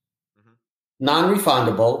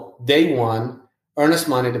 non-refundable, day one, earnest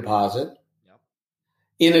money deposit. Yep.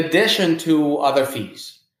 in addition to other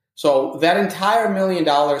fees. So that entire $1 million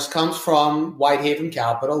comes from Whitehaven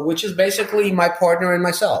Capital, which is basically my partner and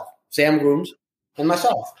myself, Sam Grooms and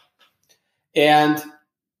myself. And,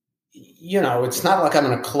 it's not like I'm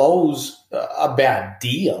going to close a bad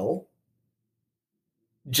deal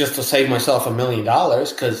just to save myself $1 million,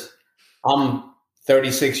 because I'm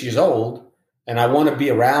 36 years old and I want to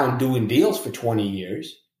be around doing deals for 20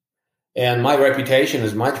 years. And my reputation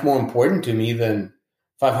is much more important to me than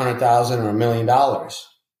 $500,000 or $1 million.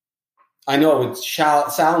 I know it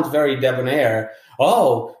sounds very debonair.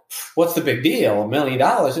 Oh, what's the big deal? $1 million?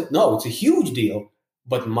 No, it's a huge deal.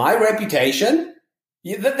 But my reputation,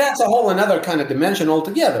 that's a whole another kind of dimension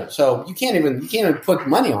altogether. So you can't even put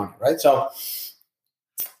money on it, right? So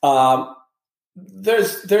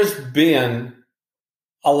there's been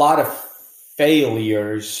a lot of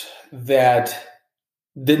failures that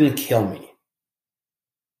didn't kill me.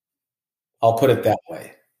 I'll put it that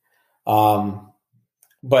way.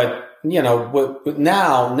 But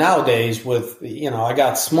nowadays I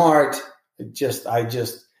got smart.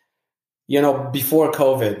 Before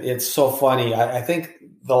COVID, it's so funny. I think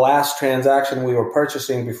the last transaction we were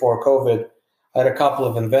purchasing before COVID, I had a couple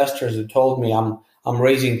of investors who told me I'm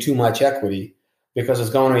raising too much equity because it's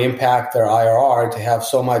going to impact their IRR to have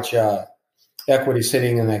so much equity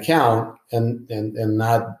sitting in the account and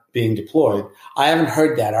not being deployed. I haven't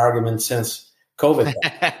heard that argument since COVID.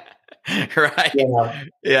 Right.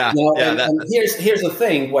 And here's the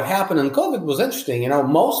thing. What happened in COVID was interesting.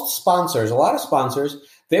 Most sponsors, a lot of sponsors,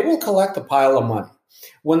 they will collect a pile of money.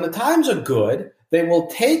 When the times are good, they will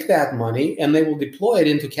take that money and they will deploy it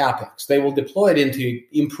into CapEx. They will deploy it into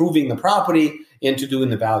improving the property, into doing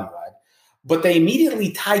the value add. But they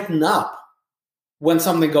immediately tighten up when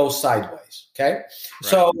something goes sideways. Okay. Right.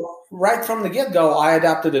 So right from the get-go, I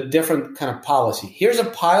adopted a different kind of policy. Here's a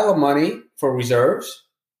pile of money for reserves.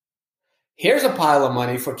 Here's a pile of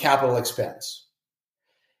money for capital expense.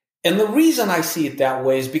 And the reason I see it that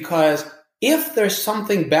way is because if there's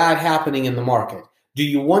something bad happening in the market, do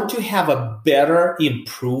you want to have a better,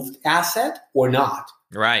 improved asset or not?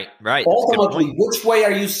 Right. Ultimately, which way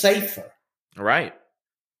are you safer? Right.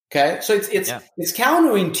 Okay. So it's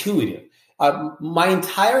counterintuitive. My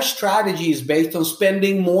entire strategy is based on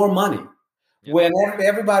spending more money. Yep. When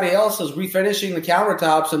everybody else is refinishing the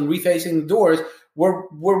countertops and refacing the doors,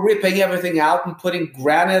 we're ripping everything out and putting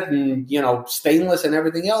granite and stainless and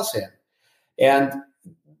everything else in. And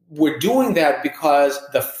we're doing that because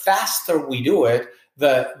the faster we do it,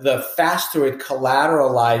 the faster it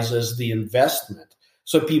collateralizes the investment.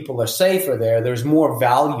 So people are safer there. There's more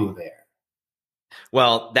value there.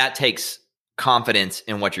 Well, that takes confidence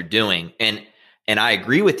in what you're doing. And I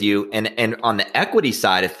agree with you. And on the equity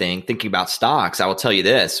side of thing, thinking about stocks, I will tell you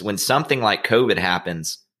this. When something like COVID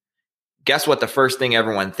happens, guess what the first thing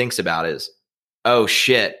everyone thinks about is, oh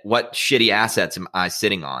shit, what shitty assets am I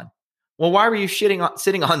sitting on? Well, why were you sitting on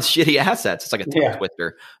shitty assets? It's like a tail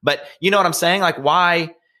twister. But you know what I'm saying? Like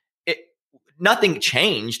why nothing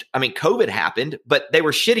changed. I mean, COVID happened, but they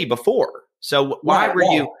were shitty before. So why were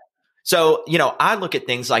you? So, I look at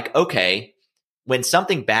things like, okay, when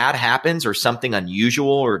something bad happens or something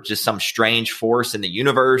unusual or just some strange force in the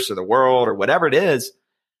universe or the world or whatever it is,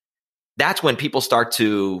 that's when people start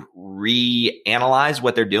to reanalyze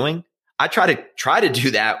what they're doing. I try to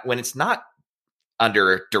do that when it's not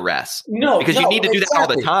under duress. Because you need to do that all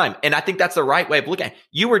the time. And I think that's the right way of looking at it.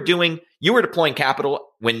 You were deploying capital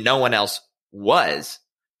when no one else was,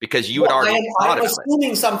 because you had already thought of it. I'm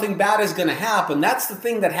assuming something bad is going to happen. That's the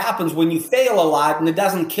thing that happens when you fail a lot and it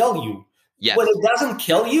doesn't kill you. Yes. When it doesn't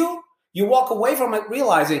kill you, you walk away from it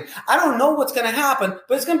realizing, I don't know what's going to happen,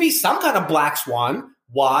 but it's going to be some kind of black swan.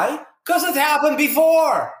 Why? Because it's happened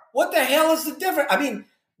before. What the hell is the difference? I mean,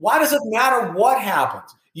 why does it matter what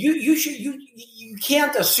happens? You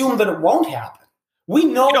can't assume that it won't happen. We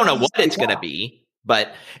know you don't know what it's going to be.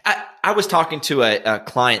 But I was talking to a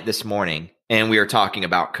client this morning, and we were talking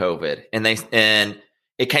about COVID, and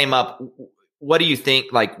it came up. What do you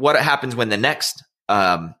think? Like, what happens when the next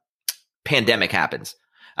pandemic happens?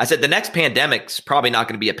 I said the next pandemic's probably not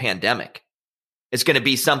going to be a pandemic. It's going to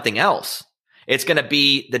be something else. It's going to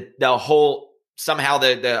be the whole somehow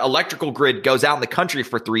the electrical grid goes out in the country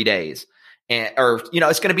for 3 days.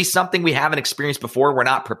 It's going to be something we haven't experienced before. We're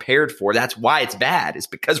not prepared for. That's why it's bad. It's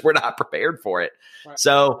because we're not prepared for it. Right.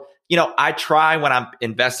 So, I try when I'm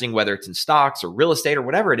investing, whether it's in stocks or real estate or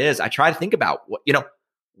whatever it is, I try to think about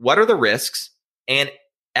what are the risks? And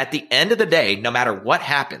at the end of the day, no matter what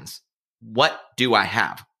happens, what do I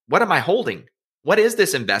have? What am I holding? What is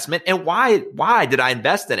this investment? And why did I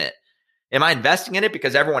invest in it? Am I investing in it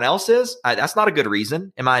because everyone else is? That's not a good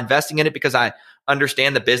reason. Am I investing in it because I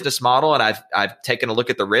understand the business model and I've taken a look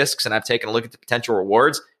at the risks and I've taken a look at the potential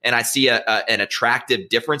rewards and I see an attractive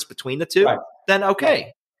difference between the two? Right. Then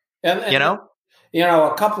okay. And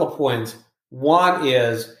a couple of points. One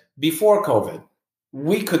is before COVID,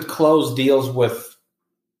 we could close deals with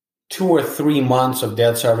 2 or 3 months of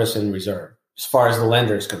debt service in reserve as far as the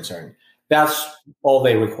lender is concerned. That's all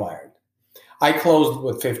they required. I closed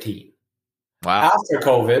with 15. Wow. After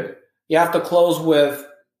COVID, you have to close with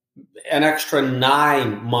an extra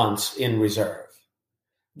 9 months in reserve.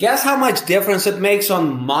 Guess how much difference it makes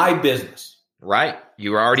on my business? Right.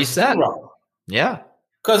 You were already set. Zero. Yeah.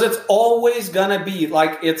 Because it's always going to be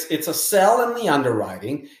like it's a sell in the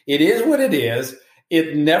underwriting. It is what it is.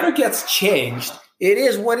 It never gets changed. It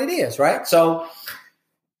is what it is, right? So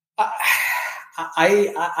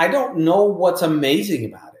I don't know what's amazing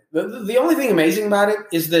about it. The only thing amazing about it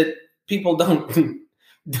is that people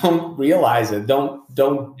don't realize it. Don't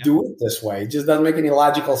do it this way. It just doesn't make any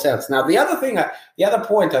logical sense. Now, the other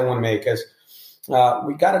point I want to make is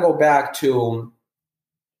we got to go back to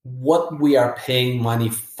what we are paying money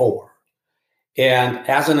for. And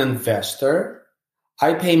as an investor,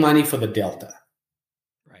 I pay money for the delta.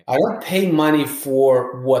 Right. I don't pay money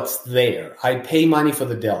for what's there. I pay money for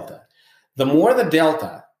the delta. The more the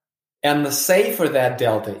delta and the safer that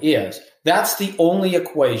delta is, that's the only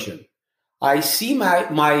equation. I see my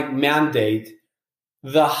mandate,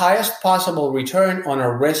 the highest possible return on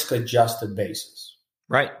a risk-adjusted basis.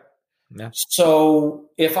 Right. Yeah. So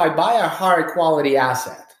if I buy a higher quality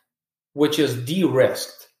asset, which is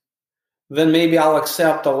de-risked, then maybe I'll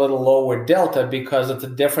accept a little lower delta because it's a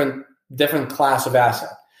different class of asset.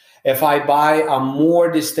 If I buy a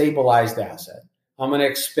more destabilized asset, I'm going to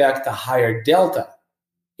expect a higher delta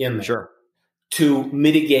in there to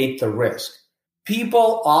mitigate the risk.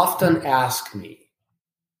 People often ask me,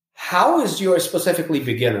 specifically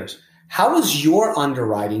beginners, how is your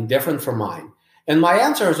underwriting different from mine? And my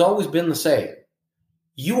answer has always been the same.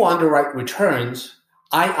 You underwrite returns,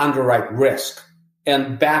 I underwrite risk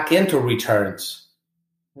and back into returns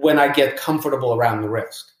when I get comfortable around the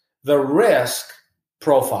risk. The risk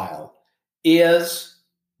profile is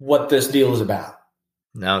what this deal is about.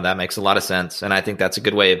 No, that makes a lot of sense. And I think that's a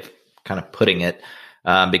good way of kind of putting it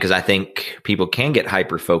because I think people can get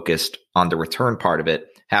hyper-focused on the return part of it.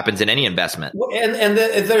 Happens in any investment. And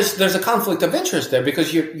there's a conflict of interest there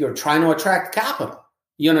because you're trying to attract capital.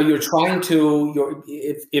 You're trying to,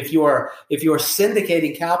 if you're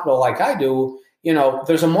syndicating capital like I do,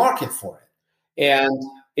 there's a market for it. And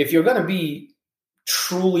if you're going to be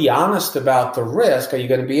truly honest about the risk, are you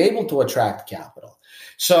going to be able to attract capital?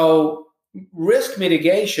 So risk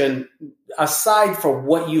mitigation, aside from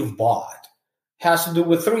what you've bought, has to do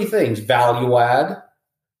with 3 things: value add,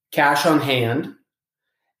 cash on hand,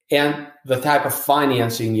 and the type of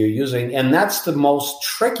financing you're using. And that's the most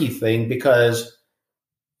tricky thing because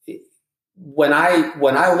when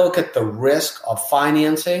I look at the risk of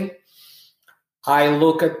financing, I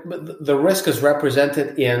look at the risk is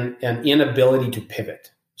represented in an inability to pivot.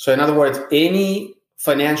 So in other words, any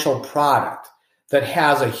financial product that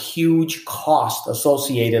has a huge cost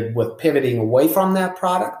associated with pivoting away from that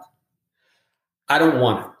product, I don't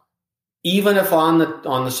want it. Even if on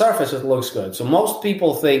the surface it looks good. So most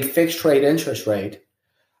people think fixed rate interest rate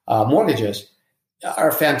mortgages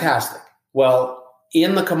are fantastic. Well,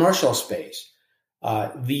 in the commercial space,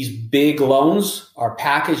 these big loans are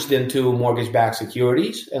packaged into mortgage-backed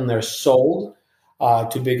securities and they're sold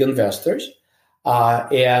to big investors.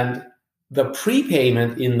 And the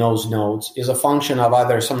prepayment in those notes is a function of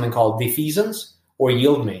either something called defeasance or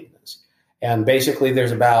yield maintenance. And basically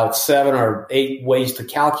there's about 7 or 8 ways to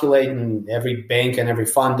calculate, and every bank and every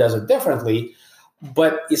fund does it differently.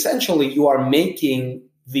 But essentially you are making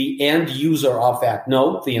the end user of that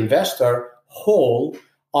note, the investor, whole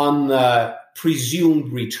on the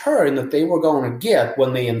presumed return that they were going to get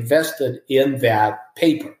when they invested in that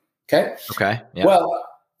paper. Okay? Okay. Yeah. Well,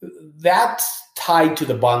 that's tied to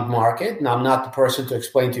the bond market. And I'm not the person to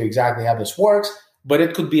explain to you exactly how this works, but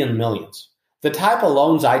it could be in millions. The type of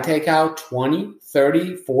loans I take out, 20,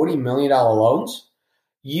 30, $40 million loans,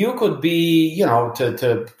 you could be,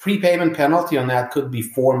 to prepayment penalty on that could be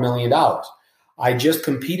 $4 million. I just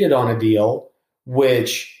competed on a deal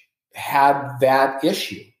which had that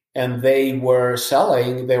issue, and they were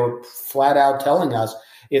flat out telling us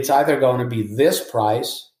it's either going to be this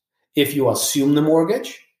price if you assume the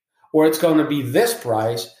mortgage, or it's going to be this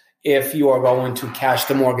price if you are going to cash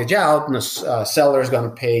the mortgage out and the seller is going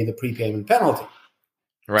to pay the prepayment penalty.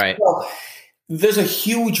 Right. So there's a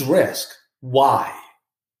huge risk. Why?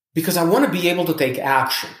 Because I want to be able to take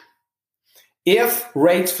action. If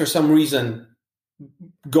rates for some reason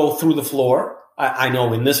go through the floor, I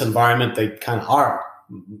know in this environment they kind of are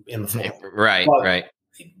in the floor. Right, but, right.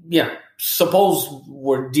 Yeah, suppose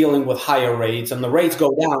we're dealing with higher rates and the rates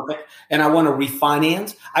go down and I want to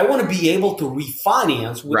refinance. I want to be able to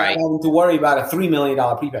refinance without having to worry about a $3 million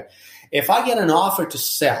prepay. If I get an offer to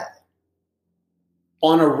sell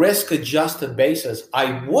on a risk-adjusted basis,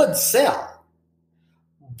 I would sell,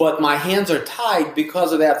 but my hands are tied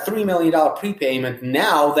because of that $3 million prepayment.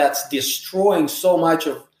 Now that's destroying so much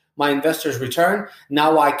of my investor's return.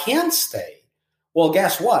 Now I can't stay. Well,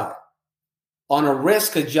 guess what? On a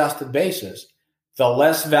risk-adjusted basis, the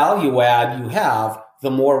less value add you have, the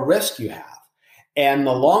more risk you have. And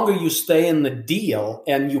the longer you stay in the deal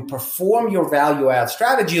and you perform your value add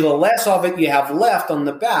strategy, the less of it you have left on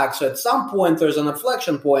the back. So at some point, there's an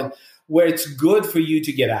inflection point where it's good for you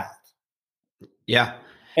to get out. Yeah.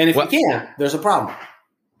 And if you can't, there's a problem.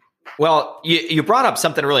 Well, you brought up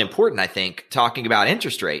something really important, I think, talking about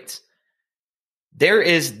interest rates. There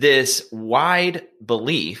is this wide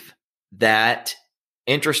belief that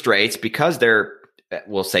interest rates, because they're,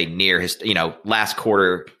 we'll say near his, last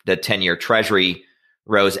quarter, the 10-year Treasury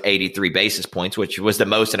rose 83 basis points, which was the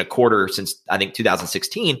most in a quarter since, I think,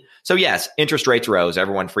 2016. So yes, interest rates rose.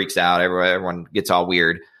 Everyone freaks out. Everyone gets all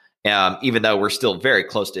weird, even though we're still very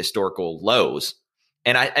close to historical lows.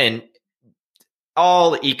 And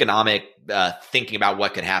all economic thinking about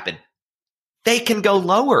what could happen, they can go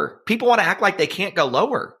lower. People want to act like they can't go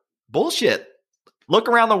lower. Bullshit. Look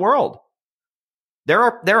around the world. There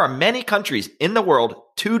are many countries in the world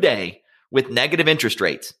today with negative interest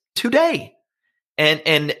rates today.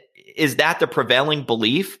 And is that the prevailing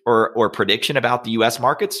belief or prediction about the U.S.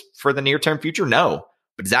 markets for the near-term future? No.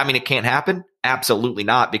 But does that mean it can't happen? Absolutely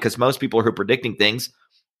not, because most people who are predicting things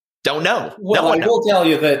don't know. Well, I will tell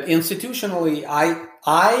you that institutionally,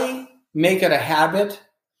 I make it a habit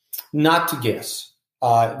not to guess.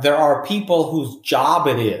 There are people whose job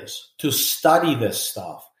it is to study this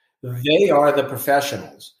stuff. They are the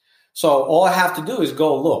professionals. So all I have to do is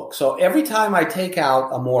go look. So every time I take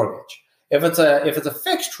out a mortgage, if it's a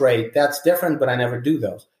fixed rate, that's different, but I never do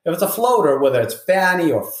those. If it's a floater, whether it's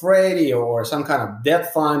Fannie or Freddie or some kind of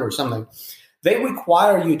debt fund or something, they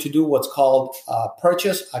require you to do what's called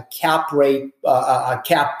purchase a cap rate, a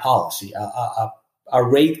cap policy, a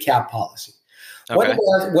rate cap policy. Okay.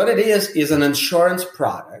 What it is an insurance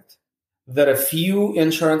product that a few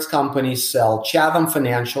insurance companies sell. Chatham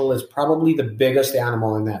Financial is probably the biggest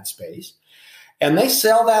animal in that space. And they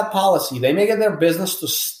sell that policy. They make it their business to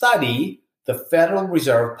study the Federal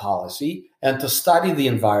Reserve policy and to study the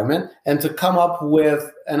environment and to come up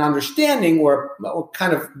with an understanding or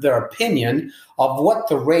kind of their opinion of what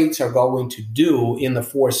the rates are going to do in the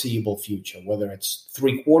foreseeable future, whether it's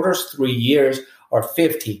 3 quarters, 3 years, or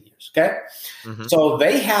 15 years, okay? Mm-hmm. So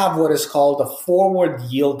they have what is called a forward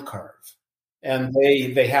yield curve. And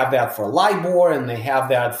they have that for LIBOR, and they have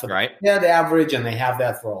that for the Fed average, and they have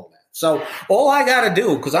that for all that. So all I got to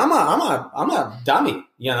do, because I'm a dummy,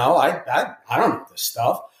 I don't know this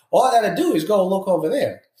stuff. All I got to do is go look over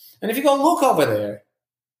there. And if you go look over there,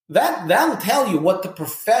 that'll tell you what the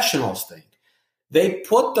professionals think. They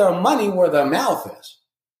put their money where their mouth is,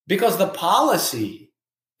 because the policy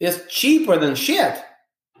is cheaper than shit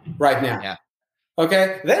right now. Yeah.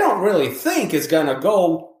 Okay? They don't really think it's going to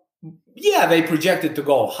go. Yeah, they project it to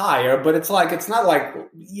go higher, but it's not like,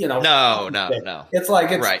 No. It's like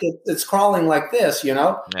it's crawling like this,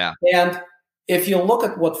 Yeah. And if you look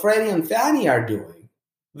at what Freddie and Fannie are doing,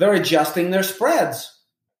 they're adjusting their spreads.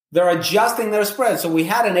 So we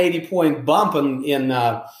had an 80-point bump in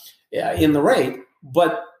the rate,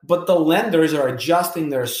 but the lenders are adjusting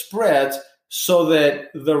their spreads so that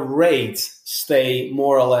the rates stay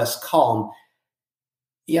more or less calm.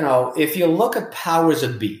 If you look at powers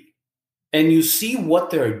that be, and you see what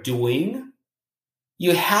they're doing,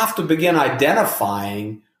 you have to begin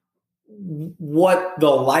identifying what the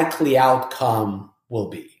likely outcome will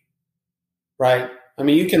be, right? I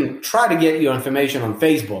mean, you can try to get your information on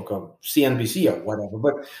Facebook or CNBC or whatever,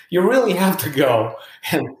 but you really have to go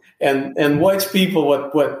and watch people,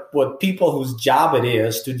 what people whose job it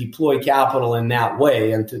is to deploy capital in that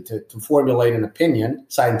way and to formulate an opinion,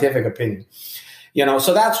 scientific opinion.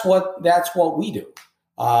 So that's what we do.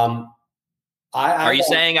 Are you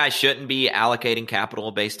saying I shouldn't be allocating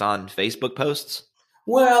capital based on Facebook posts?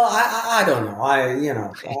 Well, I don't know. I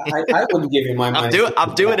wouldn't give you my money.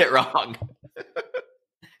 I'm doing it wrong.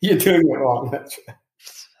 You're doing it wrong. That's right.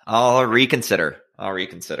 I'll reconsider.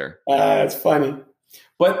 It's funny,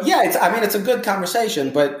 but yeah, it's a good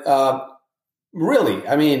conversation. But Really,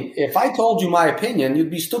 I mean, if I told you my opinion, you'd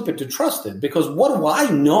be stupid to trust it, because what do I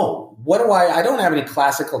know? I don't have any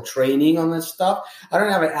classical training on this stuff. I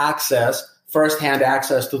don't have firsthand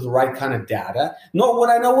access to the right kind of data, nor would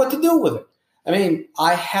I know what to do with it. I mean,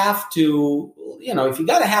 I have to, if you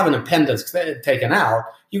got to have an appendix taken out,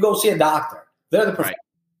 you go see a doctor. They're the professionals.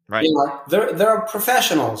 Right. There are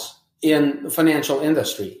professionals in the financial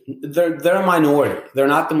industry. They're a minority. They're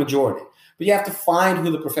not the majority. But you have to find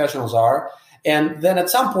who the professionals are. And then at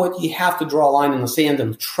some point, you have to draw a line in the sand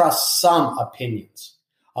and trust some opinions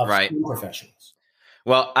of some professionals.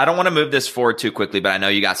 Well, I don't want to move this forward too quickly, but I know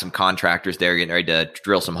you got some contractors there getting ready to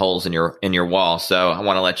drill some holes in your wall. So I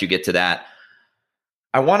want to let you get to that.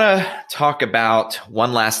 I want to talk about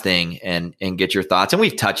one last thing and get your thoughts. And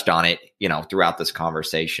we've touched on it, throughout this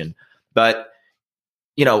conversation. But,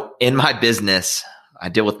 in my business, I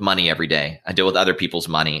deal with money every day. I deal with other people's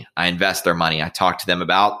money. I invest their money. I talk to them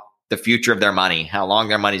about the future of their money, how long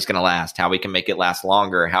their money is going to last, how we can make it last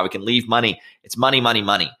longer, how we can leave money. It's money, money,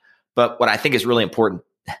 money. But what I think is really important,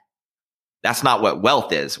 that's not what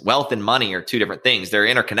wealth is. Wealth and money are two different things. They're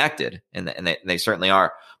interconnected, and they certainly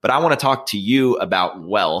are. But I want to talk to you about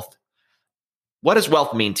wealth. What does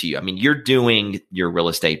wealth mean to you? I mean, you're doing your real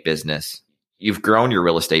estate business. You've grown your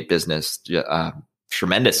real estate business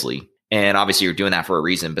tremendously. And obviously you're doing that for a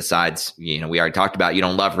reason. Besides, we already talked about you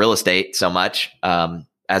don't love real estate so much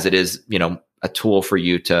as it is, a tool for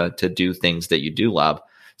you to do things that you do love.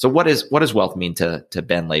 So what does wealth mean to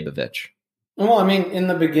Ben Leibovich? Well, I mean, in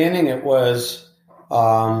the beginning, it was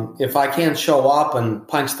if I can't show up and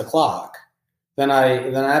punch the clock, then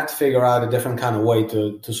I have to figure out a different kind of way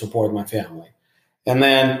to support my family. And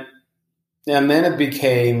then it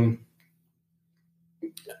became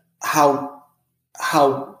how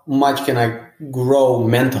much can I grow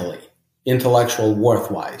mentally, intellectual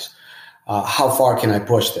worth-wise? How far can I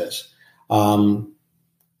push this? More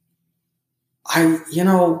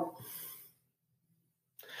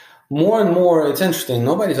and more, it's interesting.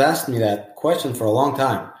 Nobody's asked me that question for a long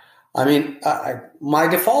time. I mean, my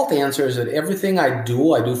default answer is that everything I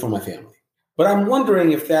do for my family. But I'm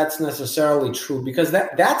wondering if that's necessarily true, because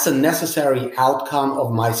that's a necessary outcome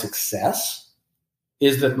of my success,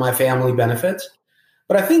 is that my family benefits.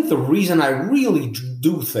 But I think the reason I really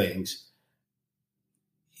do things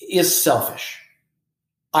is selfish.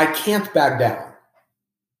 I can't back down.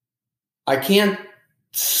 I can't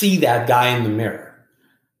see that guy in the mirror.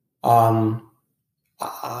 I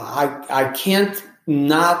can't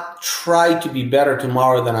not try to be better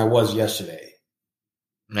tomorrow than I was yesterday.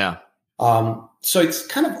 Yeah. So it's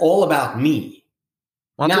kind of all about me.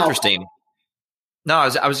 Well, that's interesting. No,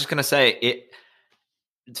 I was just going to say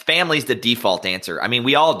family's the default answer. I mean,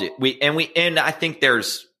 we all do. And I think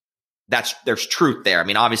there's truth there. I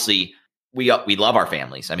mean, obviously we love our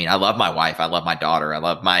families. I mean, I love my wife. I love my daughter. I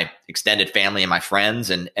love my extended family and my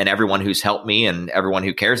friends and everyone who's helped me and everyone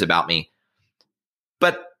who cares about me.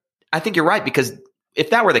 But I think you're right, because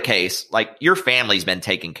if that were the case, like, your family's been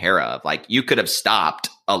taken care of. Like, you could have stopped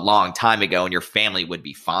a long time ago and your family would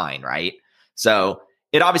be fine. Right. So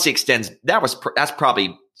it obviously extends. That's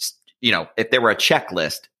probably, if there were a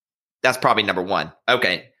checklist, that's probably number one.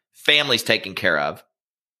 Okay. Family's taken care of.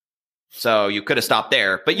 So you could have stopped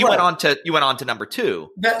there, but you went on to number two.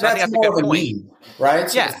 That's more of a need, right?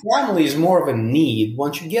 So yeah. Family is more of a need.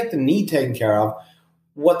 Once you get the need taken care of,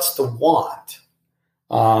 what's the want?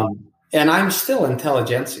 And I'm still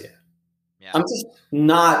intelligentsia. Yeah. I'm just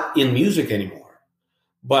not in music anymore.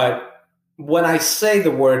 But when I say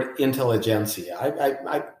the word intelligentsia,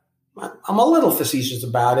 I'm a little facetious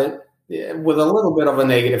about it, with a little bit of a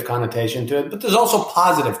negative connotation to it, but there's also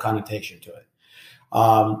positive connotation to it.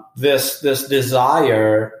 This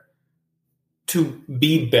desire to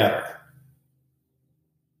be better,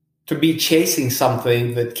 to be chasing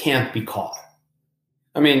something that can't be caught.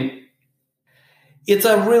 I mean, it's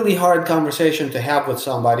a really hard conversation to have with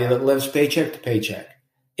somebody that lives paycheck to paycheck.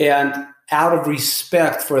 And out of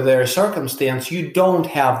respect for their circumstance, you don't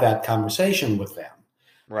have that conversation with them.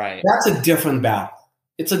 Right. That's a different battle.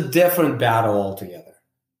 It's a different battle altogether.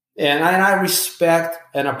 And I respect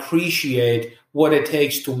and appreciate what it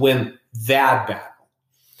takes to win that battle.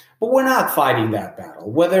 But we're not fighting that battle,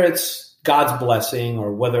 whether it's God's blessing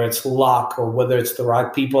or whether it's luck or whether it's the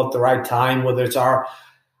right people at the right time, whether it's our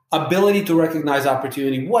ability to recognize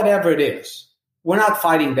opportunity, whatever it is. We're not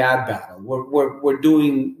fighting that battle. We're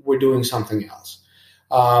doing something else.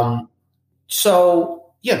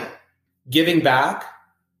 So, giving back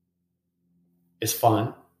is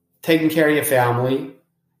fun. Taking care of your family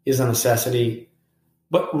is a necessity.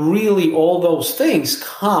 But really, all those things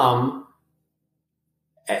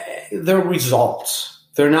they're results.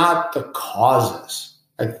 They're not the causes,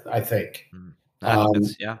 I think.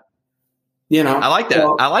 Yeah. You know, I like that.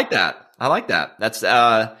 well, I like that. That's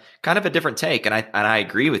kind of a different take. And I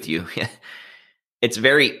agree with you. It's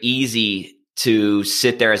very easy to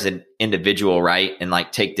sit there as an individual, right? And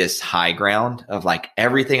like take this high ground of like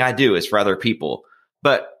everything I do is for other people.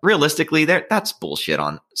 But realistically, that's bullshit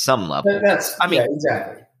on some level. Exactly.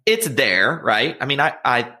 It's there, right? I mean,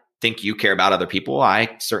 I think you care about other people.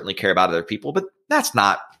 I certainly care about other people, but that's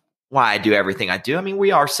not why I do everything I do. I mean,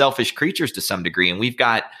 we are selfish creatures to some degree, and we've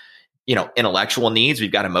got, intellectual needs,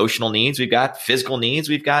 we've got emotional needs, we've got physical needs,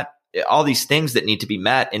 we've got all these things that need to be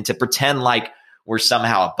met. And to pretend like we're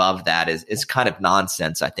somehow above that is kind of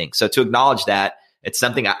nonsense, I think. So to acknowledge that, it's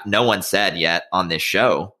something no one said yet on this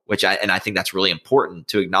show, I think that's really important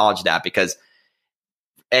to acknowledge that, because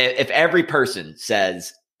if every person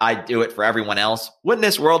says, I do it for everyone else, wouldn't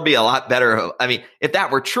this world be a lot better? I mean, if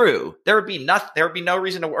that were true, there would be no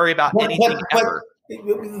reason to worry about anything ever.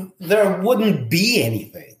 There wouldn't be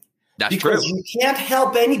anything. That's because true. You can't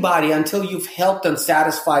help anybody until you've helped and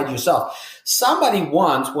satisfied yourself. Somebody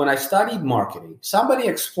once, when I studied marketing, somebody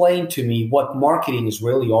explained to me what marketing is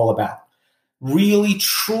really all about. Really,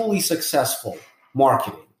 truly successful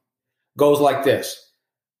marketing goes like this.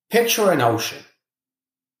 Picture an ocean.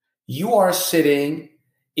 You are sitting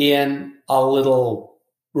in a little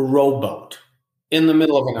rowboat in the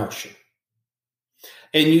middle of an ocean.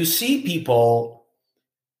 And you see people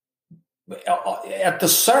at the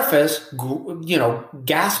surface,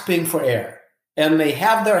 gasping for air. And they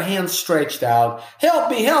have their hands stretched out. Help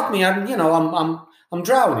me, I'm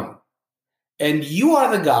drowning. And you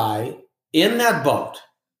are the guy in that boat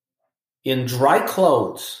in dry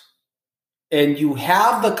clothes. And you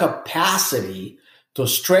have the capacity to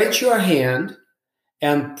stretch your hand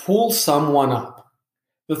and pull someone up.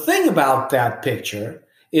 The thing about that picture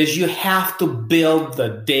is you have to build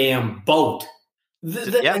the damn boat.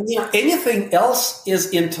 Anything else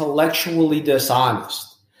is intellectually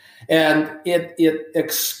dishonest. And it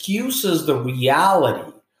excuses the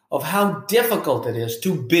reality of how difficult it is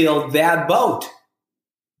to build that boat.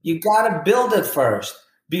 You got to build it first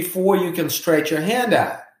before you can stretch your hand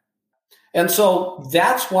out. And so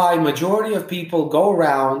that's why majority of people go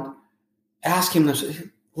around asking themselves,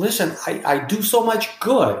 listen, I do so much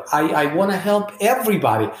good. I want to help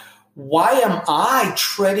everybody. Why am I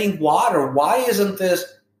treading water? Why isn't this?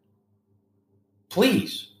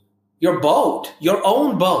 Please, your boat, your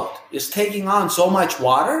own boat is taking on so much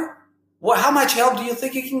water. How much help do you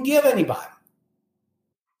think you can give anybody?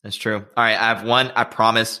 That's true. All right. I have one. I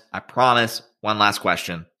promise. One last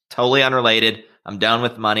question. Totally unrelated. I'm done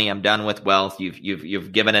with money. I'm done with wealth.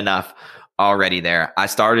 You've given enough already there. I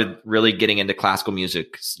started really getting into classical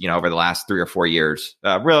music, over the last 3 or 4 years,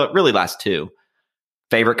 really last 2.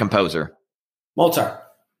 Favorite composer? Mozart.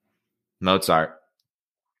 I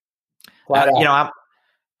don't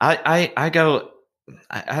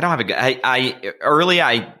have a good,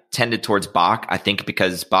 I tended towards Bach, I think,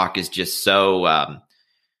 because Bach is just so,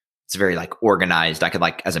 it's very like organized. I could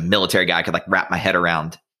as a military guy, I could wrap my head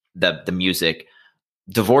around the music.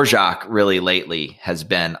 Dvorak really lately has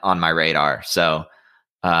been on my radar. So,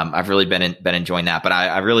 I've really been enjoying that, but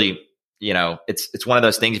I really, it's one of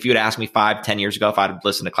those things. If you had asked me 5-10 years ago if I'd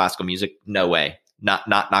listen to classical music, no way, not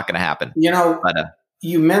going to happen.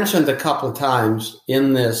 You mentioned a couple of times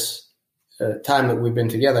in this time that we've been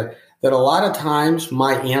together that a lot of times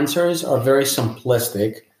my answers are very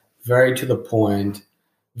simplistic, very to the point,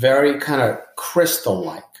 very kind of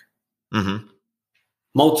crystal-like. Mm-hmm.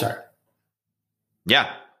 Mozart.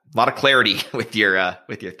 Yeah, a lot of clarity with your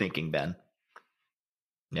thinking, Ben.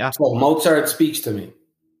 Yeah. So Mozart speaks to me.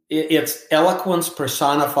 It's eloquence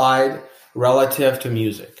personified relative to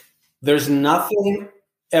music. There's nothing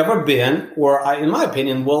ever been, or in my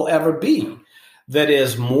opinion, will ever be, that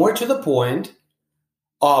is more to the point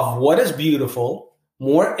of what is beautiful,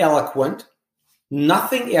 more eloquent,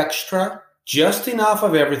 nothing extra, just enough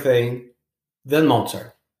of everything than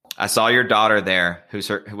Mozart. I saw your daughter there.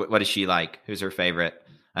 What is she like? Who's her favorite?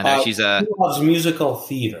 I know she loves musical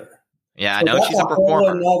theater. Yeah, I know she's a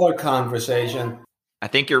performer. Another conversation. I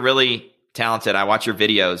think you're really talented. I watch your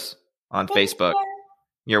videos on Facebook.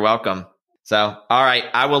 You're welcome. So, all right,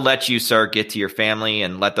 I will let you, sir, get to your family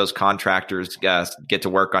and let those contractors get to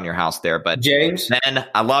work on your house there. But James, man,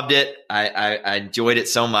 I loved it. I enjoyed it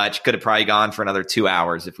so much. Could have probably gone for another 2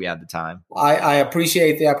 hours if we had the time. I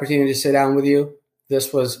appreciate the opportunity to sit down with you.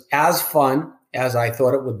 This was as fun as I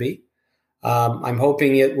thought it would be. I'm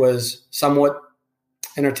hoping it was somewhat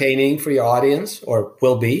entertaining for your audience, or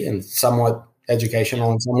will be, and somewhat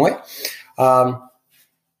educational in some way.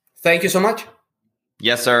 Thank you so much.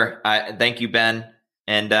 Yes, sir. Thank you, Ben.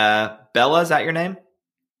 And Bella, is that your name?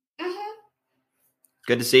 Mm-hmm.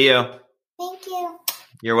 Good to see you. Thank you.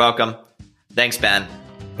 You're welcome. Thanks, Ben.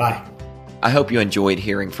 Bye. I hope you enjoyed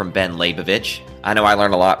hearing from Ben Leibovich. I know I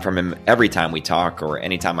learn a lot from him every time we talk or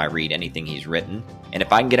anytime I read anything he's written. And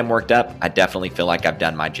if I can get him worked up, I definitely feel like I've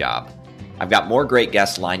done my job. I've got more great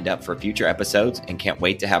guests lined up for future episodes and can't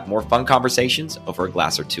wait to have more fun conversations over a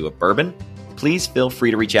glass or two of bourbon. Please feel free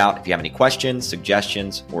to reach out if you have any questions,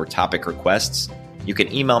 suggestions, or topic requests. You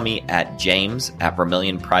can email me at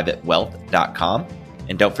james@vermillionprivatewealth.com.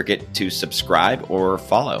 And don't forget to subscribe or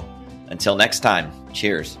follow. Until next time,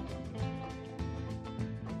 cheers.